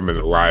not. I'm in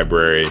the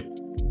library.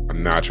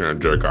 I'm not trying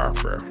to jerk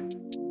off, bro."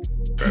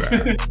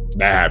 But,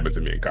 that happened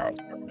to me in college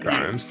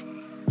times.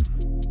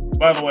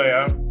 By the way,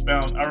 I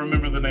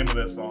remember the name of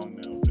that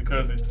song now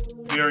because it's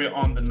very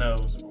on the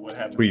nose for what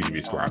happened. Please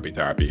be sloppy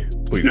toppy.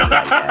 Please be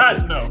sloppy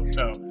toppy.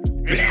 No.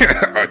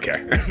 Okay.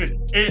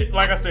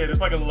 Like I said, it's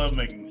like a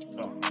lovemaking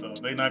song, so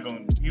he's not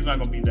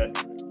gonna be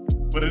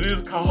that. But it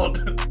is called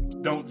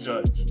 "Don't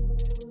Judge."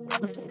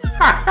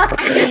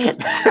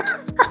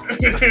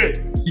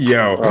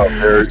 Yo. Oh,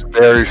 very,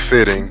 very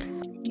fitting.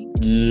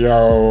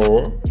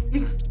 Yo.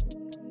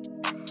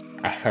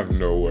 I have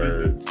no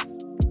words.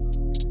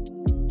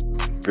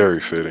 Very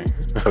fitting.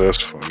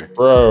 That's funny.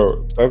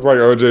 Bro, that's like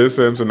OJ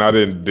Simpson. I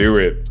didn't do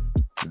it.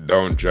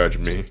 Don't judge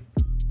me.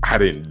 I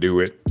didn't do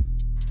it.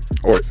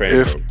 Or if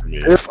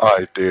if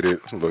I did it,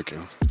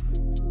 looking.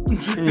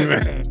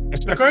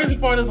 The crazy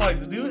part is like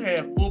the dude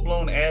had full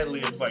blown ad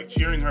libs like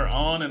cheering her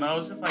on, and I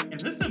was just like,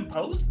 "Is this in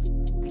post?"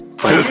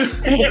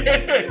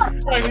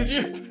 Like,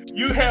 did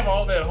you have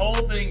all that whole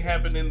thing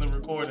happen in the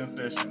recording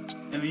session,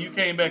 and then you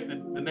came back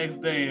the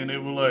next day and they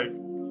were like,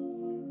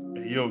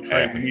 "Hey, yo,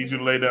 Trey, we need you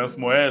to lay down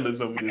some more ad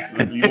libs over this. So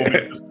you want me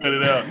to just spit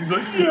it out?" He's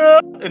like, "Yeah,"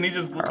 and he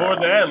just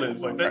records the ad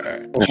libs like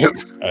that.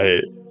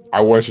 Hey,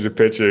 I want you to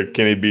picture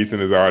Kenny Beats in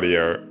his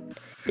audio.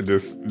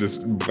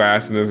 Just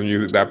blasting this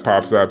music that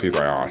pops up. He's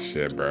like, "Oh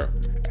shit, bro.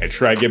 Hey,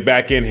 Trey, get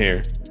back in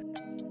here."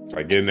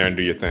 Like, get in there and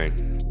do your thing.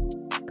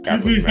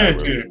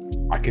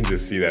 I can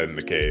just see that in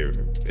the cave.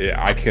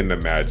 Yeah, I couldn't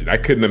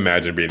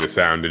imagine being the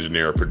sound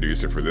engineer or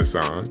producer for this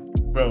song.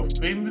 Bro,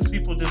 famous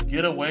people just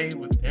get away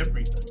with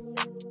everything.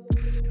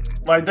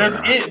 Like, that's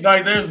it.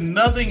 Like, there's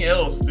nothing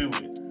else to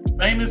it.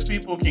 Famous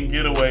people can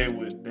get away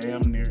with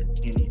damn near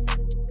anything.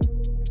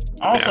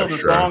 Also, the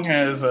song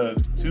has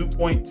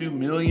 2.2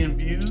 million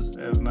views,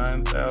 has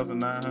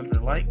 9,900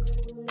 likes,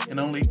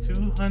 and only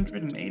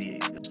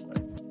 288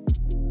 dislikes.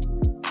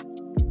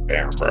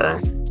 Damn, bro.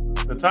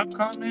 The top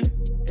comment,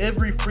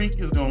 "Every freak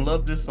is gonna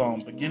love this song,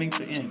 beginning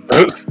to end."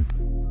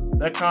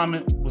 That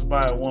comment was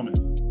by a woman.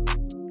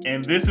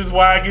 And this is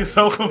why I get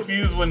so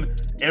confused when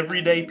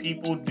everyday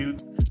people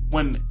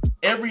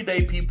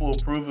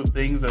approve of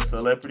things that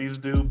celebrities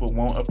do, but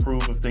won't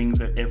approve of things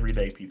that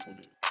everyday people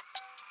do.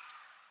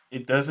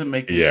 It doesn't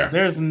make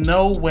There's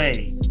no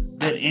way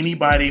that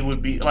anybody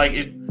would be like,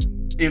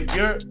 if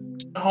your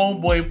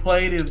homeboy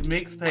played his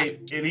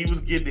mixtape and he was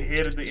getting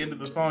ahead at the end of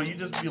the song, you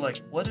just be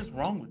like, "What is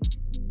wrong with you?"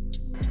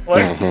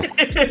 Like,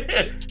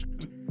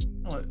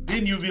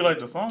 then you'd be like,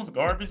 "The song's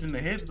garbage and the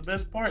head's the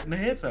best part, and the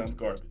head sounds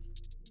garbage."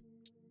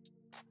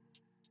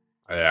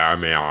 Yeah, I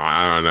mean,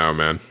 I don't know,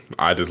 man.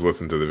 I just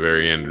listened to the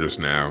very end just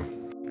now.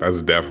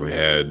 That's definitely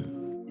head.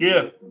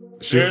 Yeah.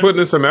 She's putting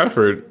in some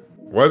effort.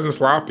 Wasn't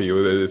sloppy.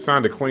 It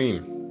sounded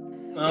clean.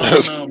 I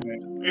don't know,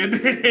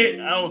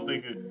 man. I don't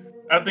think it.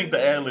 I think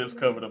the ad libs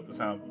covered up the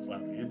sound of the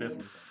sloppy. It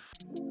definitely.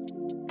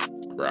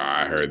 Bro,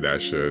 I heard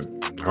that shit.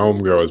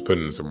 Homegirl was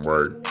putting in some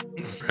work.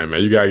 Hey,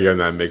 man, you gotta get on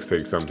that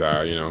mixtape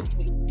sometime, you know.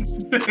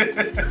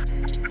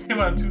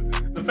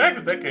 The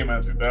fact that came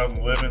out in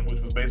 2011,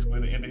 which was basically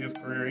the end of his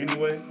career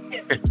anyway,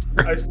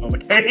 icing on the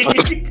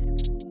cake.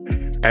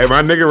 Hey,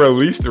 my nigga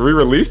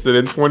re-released it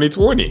in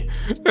 2020.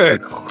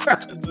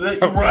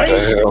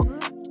 Right?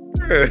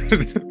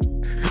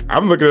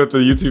 I'm looking at the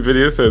YouTube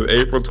video. It says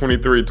April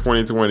 23,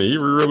 2020. He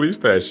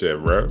re-released that shit,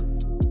 bro.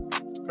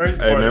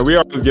 Hey, man, we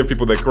always give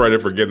people the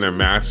credit for getting their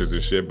masters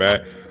and shit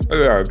back.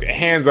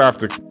 Hands off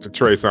to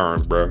Trey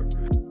Songz, bro.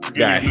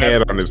 Got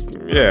head on his.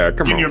 Yeah,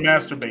 come on. Get your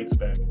masturbates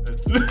back.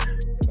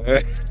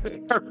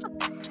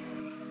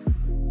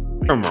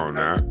 Come on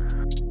now.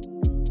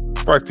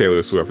 Fuck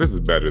Taylor Swift. This is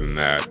better than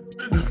that.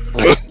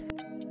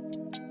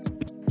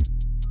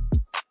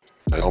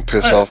 They don't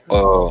piss off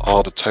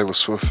all the Taylor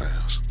Swift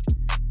fans.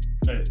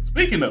 Hey,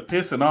 speaking of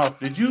pissing off,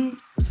 did you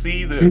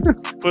see that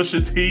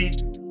Pusha T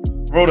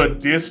wrote a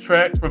diss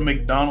track for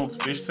McDonald's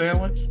fish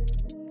sandwich?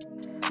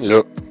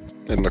 Yep.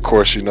 And of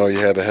course, you know, you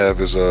had to have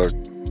his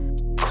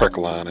crack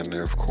line in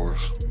there, of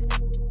course.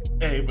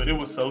 Hey, but it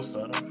was so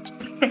subtle.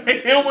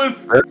 It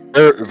was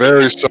very,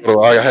 very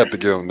subtle. I had to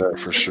give him that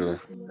for sure.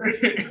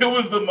 It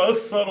was the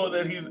most subtle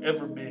that he's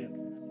ever been.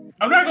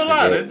 I'm not gonna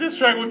lie, that diss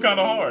track was kind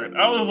of hard.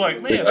 I was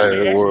like, man,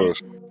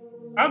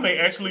 I may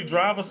actually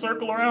drive a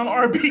circle around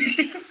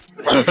Arby's.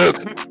 Yeah,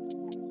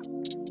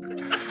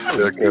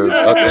 because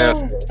I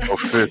danced a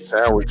fish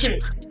sandwich.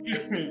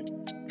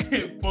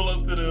 Pull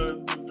up to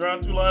the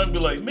drive-thru line and be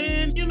like,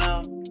 man, you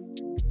know,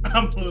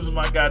 I'm losing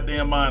my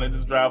goddamn mind and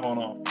just drive on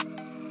off.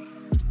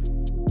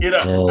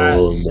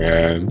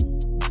 Man.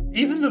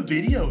 Even the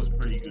video is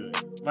pretty good.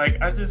 Like,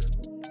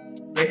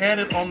 they had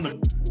it on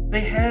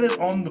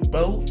the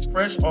boat,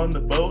 fresh on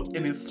the boat,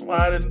 and it's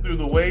sliding through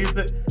the waves.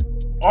 That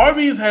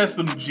Arby's has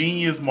some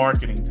genius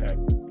marketing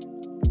tactics.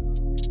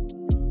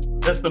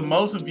 That's the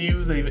most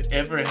views they've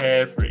ever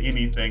had for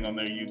anything on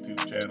their YouTube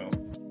channel.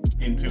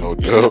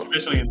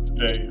 Especially in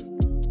today's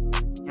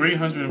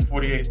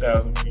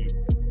 348,000 views.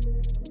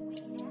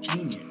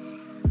 Genius.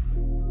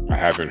 I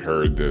haven't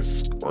heard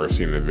this or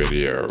seen the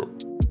video,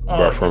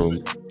 you're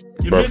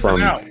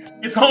missing out.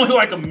 It's only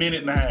like a minute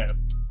and a half.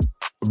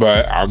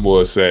 But I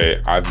will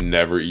say I've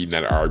never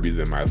eaten at Arby's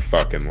in my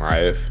fucking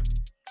life,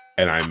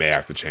 and I may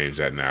have to change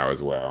that now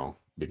as well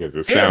because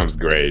it sounds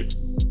great.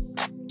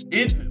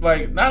 It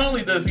not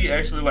only does he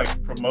actually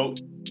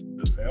promote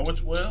the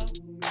sandwich well,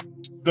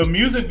 the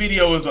music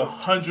video is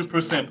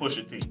 100%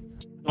 Pusha T.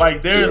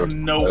 There's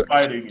no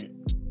fighting it.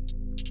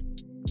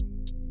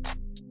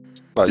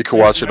 Like you can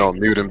watch it on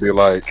mute and be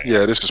like,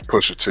 "Yeah, this is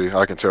Pusha T.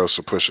 I can tell it's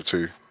a Pusha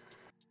T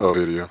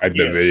video." Like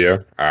the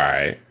video. All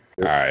right.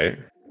 Yep. All right.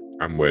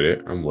 I'm with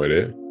it.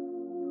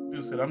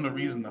 You said I'm the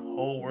reason the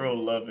whole world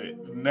love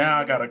it. Now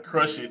I gotta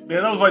crush it.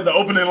 Then that was like the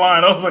opening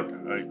line. I was like, all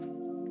right,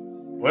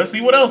 let's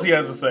see what else he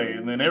has to say.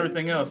 And then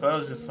everything else, I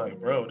was just like,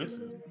 bro, this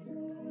is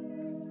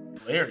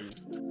hilarious.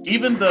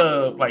 Even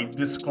the like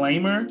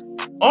disclaimer,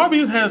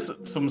 Arby's has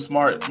some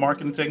smart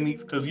marketing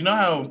techniques because you know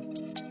how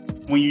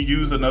when you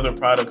use another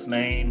product's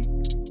name,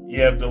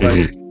 you have to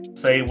like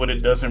say what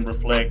it doesn't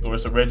reflect or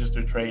it's a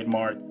registered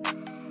trademark.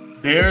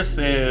 There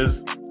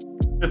says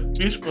the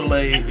fish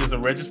fillet is a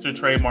registered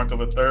trademark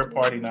of a third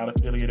party not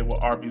affiliated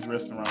with Arby's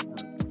restaurant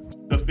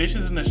group. The fish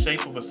is in the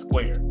shape of a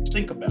square.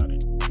 Think about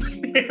it.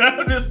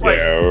 I'm just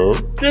like,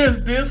 there's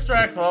diss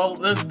tracks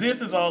there's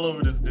disses all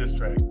over this diss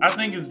track. I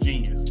think it's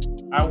genius.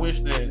 I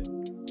wish that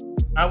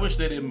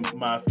in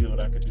my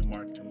field I could do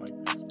marketing like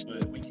this,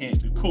 but we can't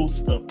do cool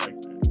stuff like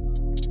that.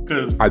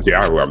 Because I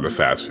love the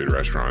fast food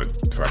restaurant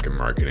fucking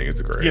marketing.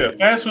 It's great. Yeah,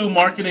 fast food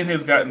marketing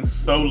has gotten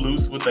so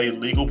loose with their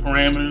legal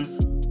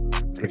parameters.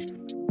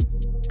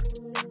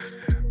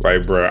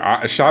 Like, bro,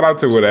 shout out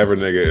to whatever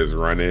nigga is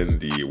running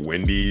the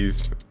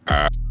Wendy's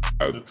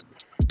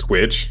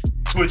Twitch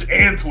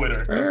and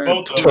Twitter.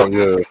 Both of them.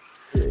 Yeah.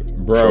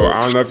 Bro,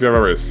 I don't know if you've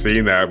ever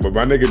seen that, but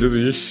my nigga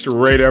just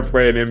straight up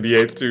playing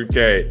NBA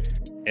 2K.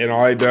 And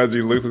all he does,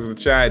 he looks at the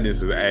chat and he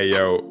says, "Hey,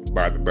 yo,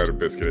 buy the butter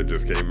biscuit. It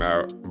just came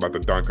out. I'm about to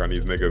dunk on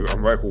these niggas."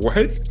 I'm like, what?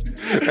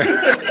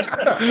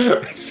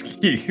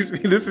 Excuse me,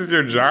 this is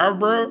your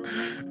job, bro?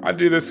 I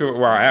do this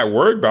while at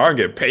work, but I don't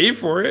get paid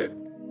for it.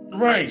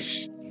 Right.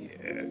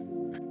 Yeah.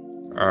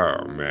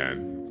 Oh,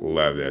 man.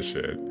 Love that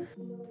shit.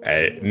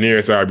 Hey,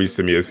 nearest Arby's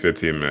to me is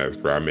 15 minutes,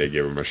 bro. I may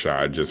give him a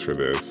shot just for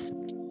this.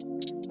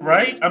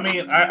 Right? I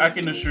mean, I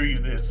can assure you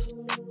this.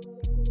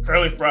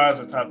 Curly fries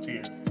are top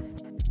tier.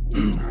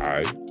 They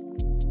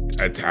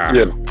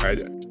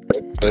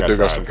do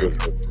got some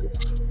good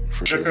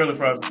for sure. Their curly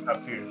fries are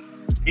top tier.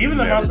 Even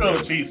the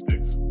mozzarella cheese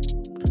sticks.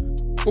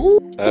 Ooh,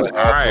 all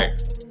right.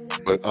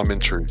 But I'm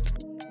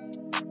intrigued.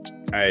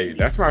 Hey,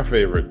 that's my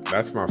favorite.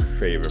 That's my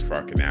favorite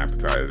fucking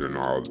appetizer in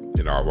all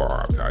of our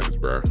appetizers,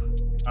 bro.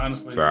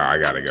 Honestly, so I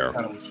gotta go.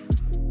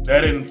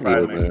 That and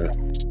fried man.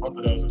 Both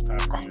of those are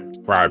top tier.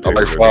 Fried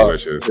pickles are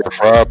delicious. Yeah,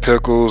 fried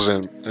pickles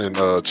and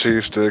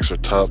cheese sticks are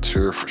top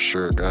tier for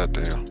sure.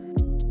 Goddamn.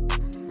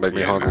 Make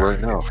me hungry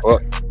right now.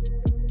 Fuck.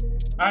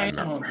 I ain't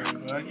hungry,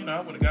 but I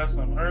would have got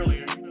something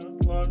earlier. We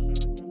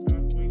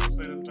can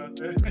say about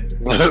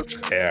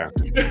that.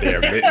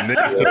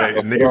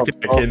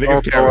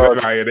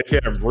 Niggas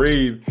can't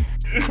breathe.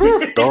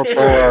 Don't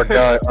throw our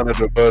guy under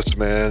the bus,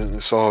 man.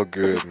 It's all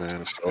good,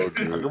 man. It's all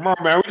good. Come on,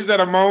 man. We just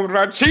had a moment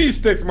about cheese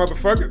sticks,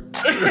 motherfucker.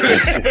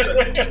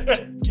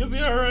 You'll be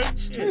all right.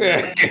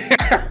 Shit.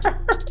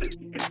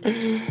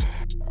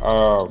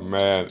 Oh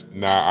man,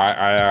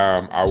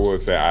 I will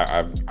say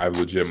I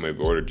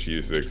legitimately ordered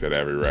cheese sticks at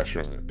every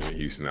restaurant in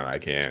Houston that I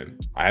can.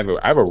 I have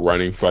a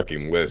running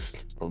fucking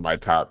list of my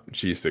top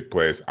cheese stick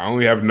place. I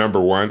only have number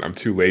one. I'm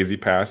too lazy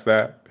past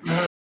that.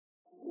 I'm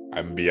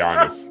gonna be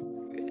honest,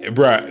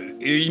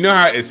 bruh. You know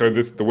how so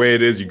this the way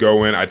it is. You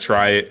go in, I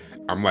try it.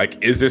 I'm like,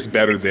 is this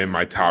better than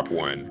my top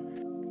one?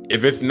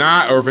 If it's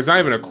not, or if it's not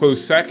even a close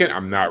second,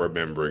 I'm not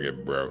remembering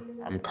it, bro.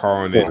 I'm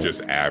calling it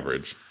just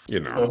average.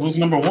 You know. So who's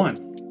number one?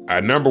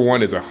 Number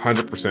one is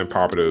 100%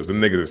 Papados. Them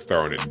niggas is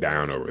throwing it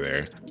down over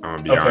there. I'm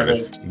gonna be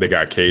honest. They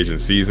got Cajun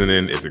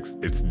seasoning.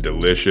 It's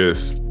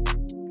delicious.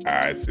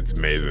 It's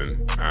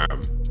amazing.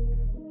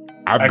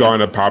 I've gone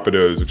to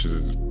Papados, which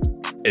is,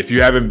 if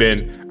you haven't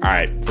been, all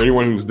right, for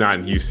anyone who's not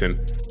in Houston,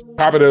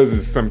 Papados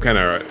is some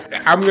kind of,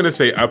 I'm gonna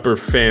say upper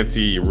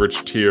fancy,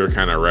 rich tier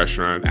kind of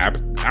restaurant.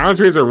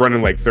 Entrees are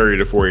running like $30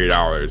 to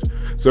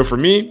 $40. So for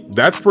me,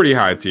 that's pretty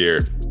high tier.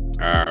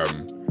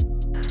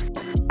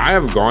 I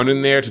have gone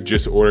in there to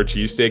just order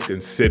cheesesteaks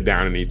and sit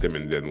down and eat them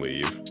and then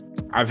leave.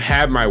 I've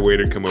had my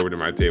waiter come over to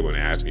my table and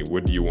ask me,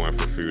 "What do you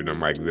want for food?" And I'm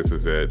like, "This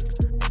is it."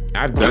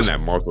 I've done that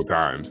multiple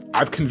times.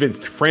 I've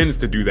convinced friends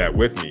to do that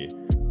with me.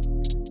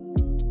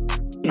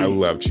 I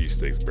love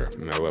cheesesteaks, bro.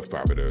 And I love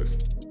Papados.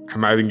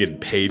 I'm not even getting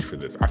paid for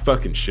this. I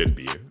fucking should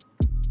be.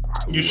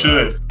 You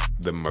should.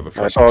 The motherfucking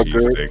That's all good.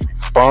 cheesesteak.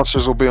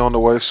 Sponsors will be on the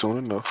way soon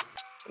enough.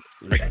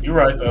 You're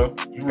right, though.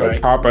 You're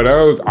right.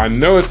 Papados, I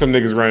know it's some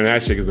niggas running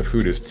that shit because the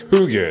food is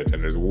too good,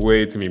 and there's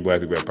way too many black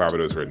people at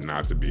Papados for it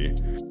not to be.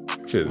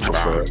 Shit is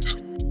bomb.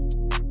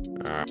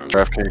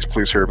 DraftKings,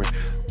 please hear me.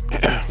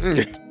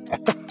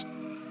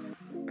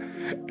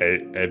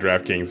 Hey,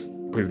 DraftKings,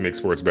 please make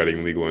sports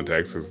betting legal in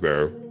Texas,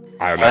 though.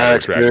 I don't know.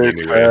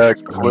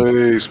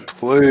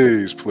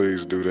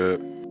 Please do that.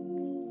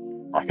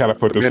 I gotta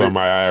put this on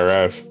my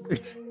IRS.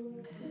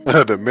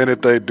 The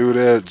minute they do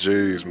that,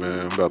 jeez, man,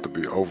 I'm about to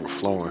be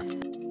overflowing.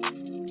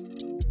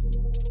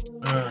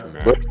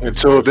 But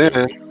until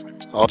then,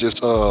 I'll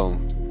just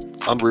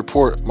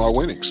underreport my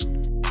winnings.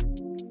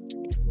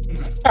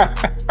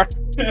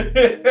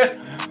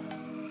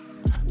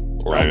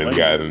 Ryan's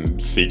got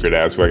a secret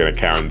ass fucking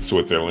account in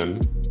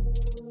Switzerland.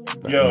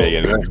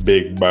 Making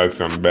big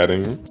bucks on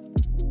betting.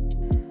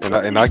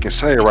 And I can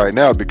say it right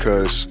now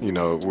because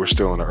we're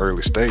still in the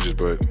early stages.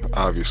 But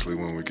obviously,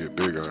 when we get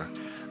bigger,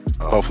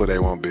 hopefully they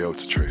won't be able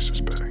to trace us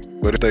back.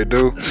 But if they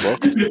do,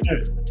 welcome.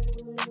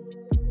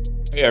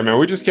 Yeah, man,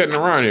 we're just getting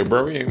around here,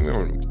 bro. We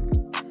don't.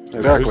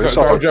 Exactly. It's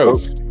all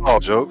jokes. All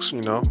jokes,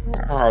 All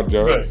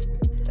jokes. Right.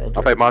 Okay.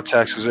 I pay my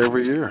taxes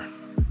every year.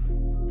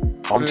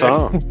 On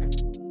time.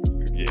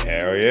 Yeah,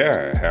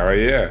 hell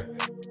yeah.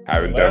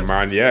 Haven't done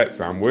mine yet,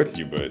 so I'm with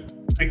you, but.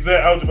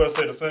 Exactly. I was about to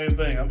say the same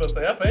thing. I'm about to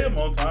say I pay them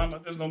on time. I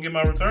just don't get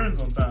my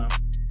returns on time.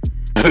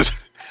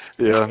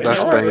 Yeah,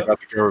 that's the thing about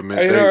the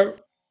government.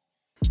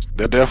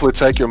 They'll definitely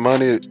take your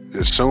money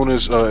as soon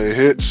as it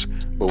hits,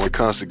 but when it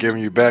comes to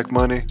giving you back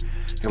money,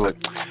 you're like,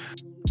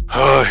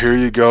 oh, here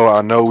you go.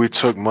 I know we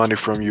took money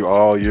from you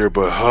all year,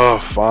 but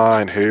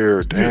fine,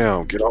 here.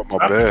 Damn, get off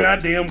my bed. I'm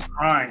goddamn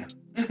crying.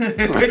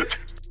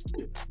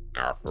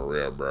 Nah, for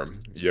real, bro.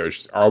 Yo,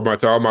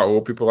 to all my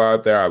old people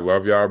out there, I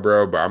love y'all,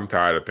 bro, but I'm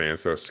tired of paying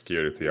Social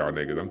Security to y'all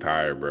niggas. I'm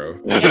tired, bro.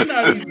 They're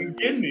not even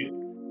getting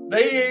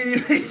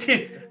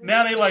it.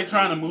 Now they like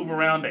trying to move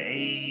around the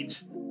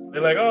age.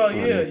 They're like, oh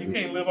yeah, you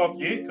can't live off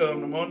your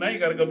income no more. Now you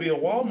got to go be a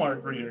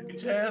Walmart greeter.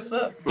 Get your ass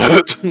up.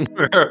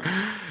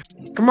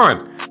 Come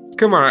on.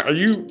 Are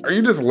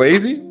you just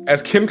lazy?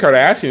 As Kim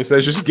Kardashian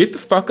says, just get the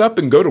fuck up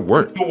and go to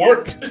work. Go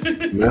work.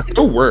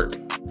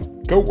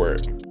 Go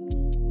work.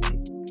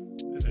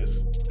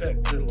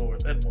 Good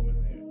Lord, that woman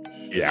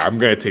there. Yeah, I'm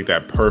gonna take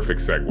that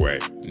perfect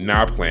segue,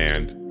 not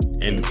planned,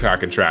 into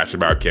talking trash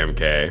about Kim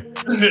K.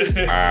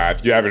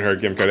 If you haven't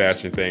heard, Kim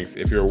Kardashian thinks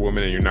if you're a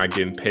woman and you're not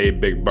getting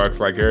paid big bucks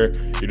like her,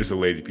 you're just a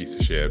lazy piece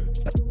of shit.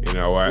 You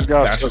know what?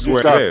 That's just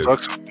what it is. Suck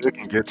some dick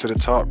and get to the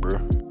top, bro.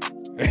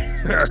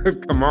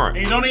 Come on. And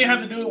you don't even have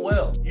to do it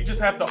well. You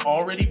just have to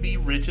already be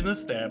rich and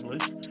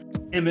established,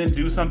 and then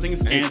do something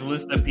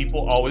scandalous that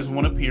people always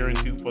want to peer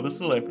into for the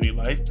celebrity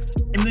life,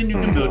 and then you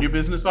can build your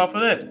business off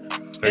of that.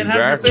 And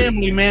have your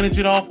family manage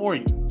it all for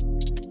you.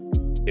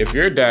 If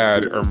your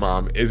dad or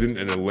mom isn't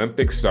an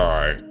Olympic star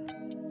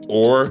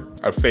or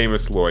a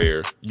famous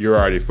lawyer, you're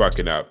already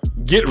fucking up.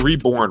 Get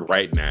reborn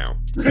right now.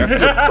 That's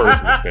your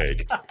first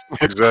mistake.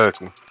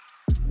 Exactly.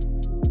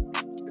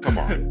 Come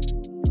on.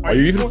 Are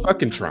you even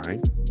fucking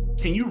trying?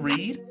 Can you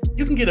read?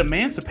 You can get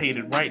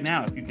emancipated right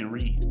now if you can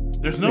read.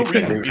 There's no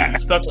reason being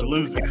stuck with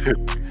losers.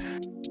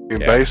 And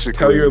basically,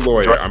 tell your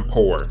lawyer I'm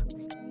poor.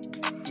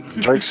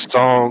 Drake's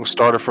song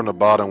Started From the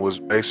Bottom was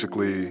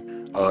basically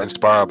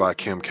inspired by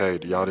Kim K.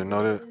 Y'all didn't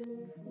know that?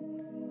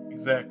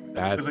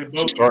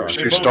 Exactly.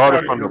 She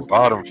started from the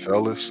bottom,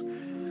 fellas.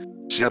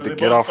 She had to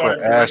get off her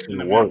ass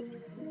and work.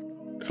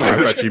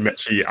 I thought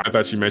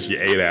she meant she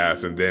ate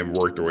ass and then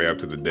worked her way up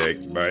to the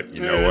dick. But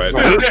you know what?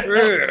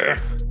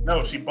 No,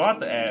 she bought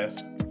the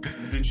ass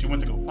and then she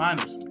went to go find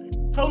her some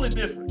dick. Totally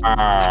different.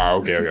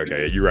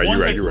 Okay. You're right.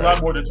 One takes a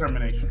lot more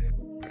determination.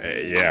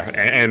 Yeah,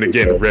 and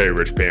again, very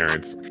rich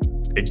parents.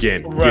 Again,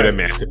 get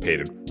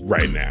emancipated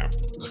right now.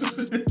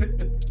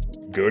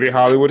 Go to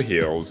Hollywood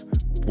Hills,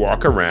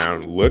 walk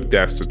around, look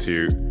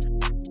destitute,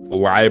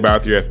 lie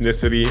about your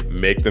ethnicity,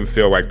 make them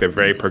feel like they're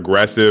very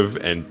progressive,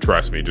 and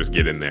trust me, just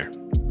get in there.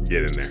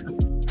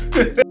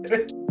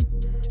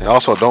 And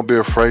also, don't be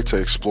afraid to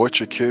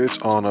exploit your kids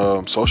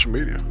on social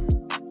media.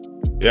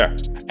 Yeah.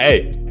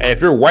 Hey,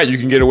 if you're white, you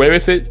can get away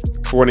with it,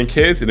 exploiting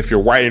kids, and if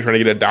you're white and trying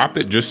to get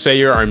adopted, just say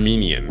you're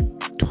Armenian.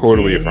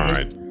 Totally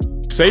fine.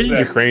 Say you're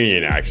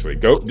Ukrainian, actually.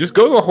 Go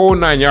the whole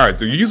 9 yards.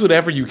 So use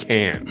whatever you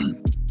can.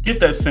 Get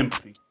that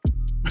sympathy.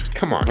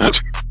 Come on.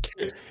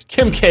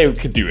 Kim K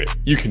could do it.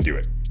 You can do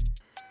it.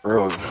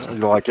 Bro,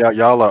 like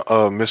y'all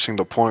are missing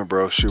the point,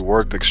 bro. She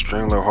worked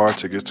extremely hard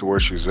to get to where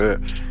she's at.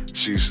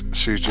 She's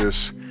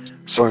just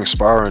so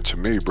inspiring to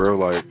me, bro.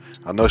 Like,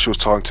 I know she was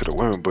talking to the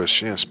women, but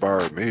she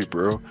inspired me,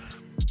 bro.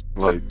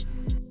 Like,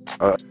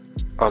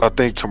 I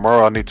think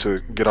tomorrow I need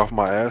to get off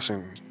my ass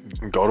and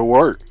go to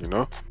work, you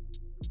know?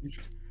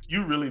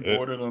 You really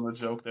bordered on a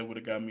joke that would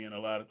have got me in a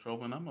lot of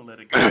trouble, and I'm gonna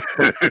let it go.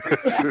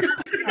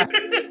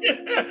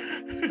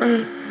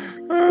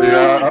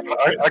 Yeah,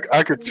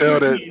 I could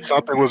tell that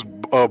something was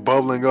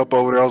bubbling up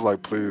over there. I was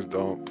like, please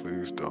don't. I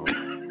was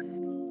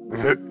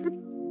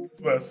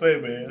about to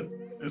say, man,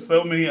 there's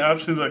so many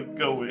options I can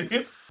go with.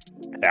 Yeah,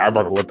 I'm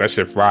about to let that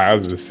shit fly. I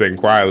was just sitting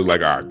quietly,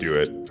 like, do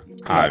it.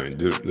 I mean,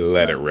 just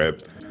let it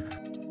rip.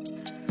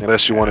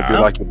 Unless you want to be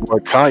like your boy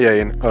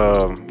Kanye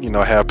and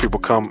have people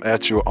come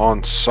at you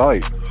on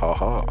site. Ha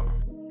ha.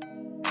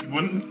 You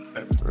wouldn't?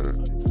 That's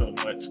so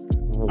much.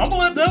 I'm gonna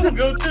let that one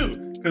go too,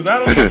 because I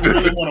don't even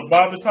really want to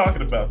bother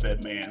talking about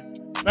that man.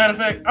 Matter of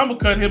fact, I'm gonna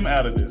cut him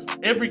out of this.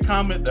 Every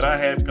comment that I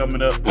have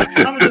coming up,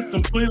 I'm gonna just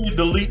completely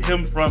delete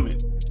him from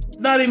it.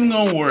 Not even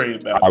gonna worry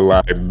about it. I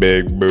like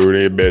big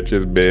booty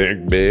bitches,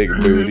 big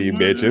booty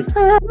bitches.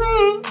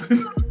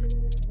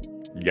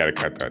 You gotta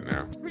cut that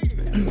now.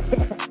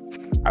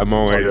 I'm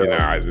always, we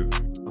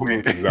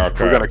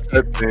gotta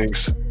cut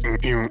things.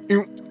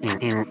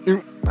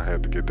 I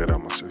had to get that out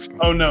of my system.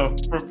 Oh no,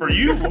 for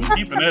you, I'm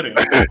keeping that in.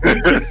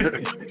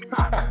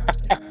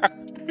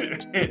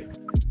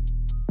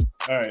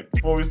 All right,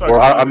 before we start.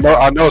 Well,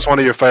 I know it's one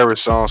of your favorite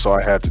songs, so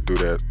I had to do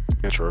that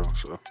intro.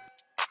 So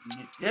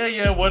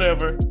Yeah,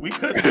 whatever. We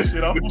cut this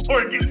shit off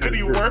before it gets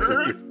any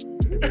worse.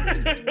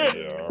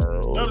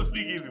 Yo. No, to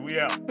speak easy. We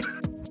out.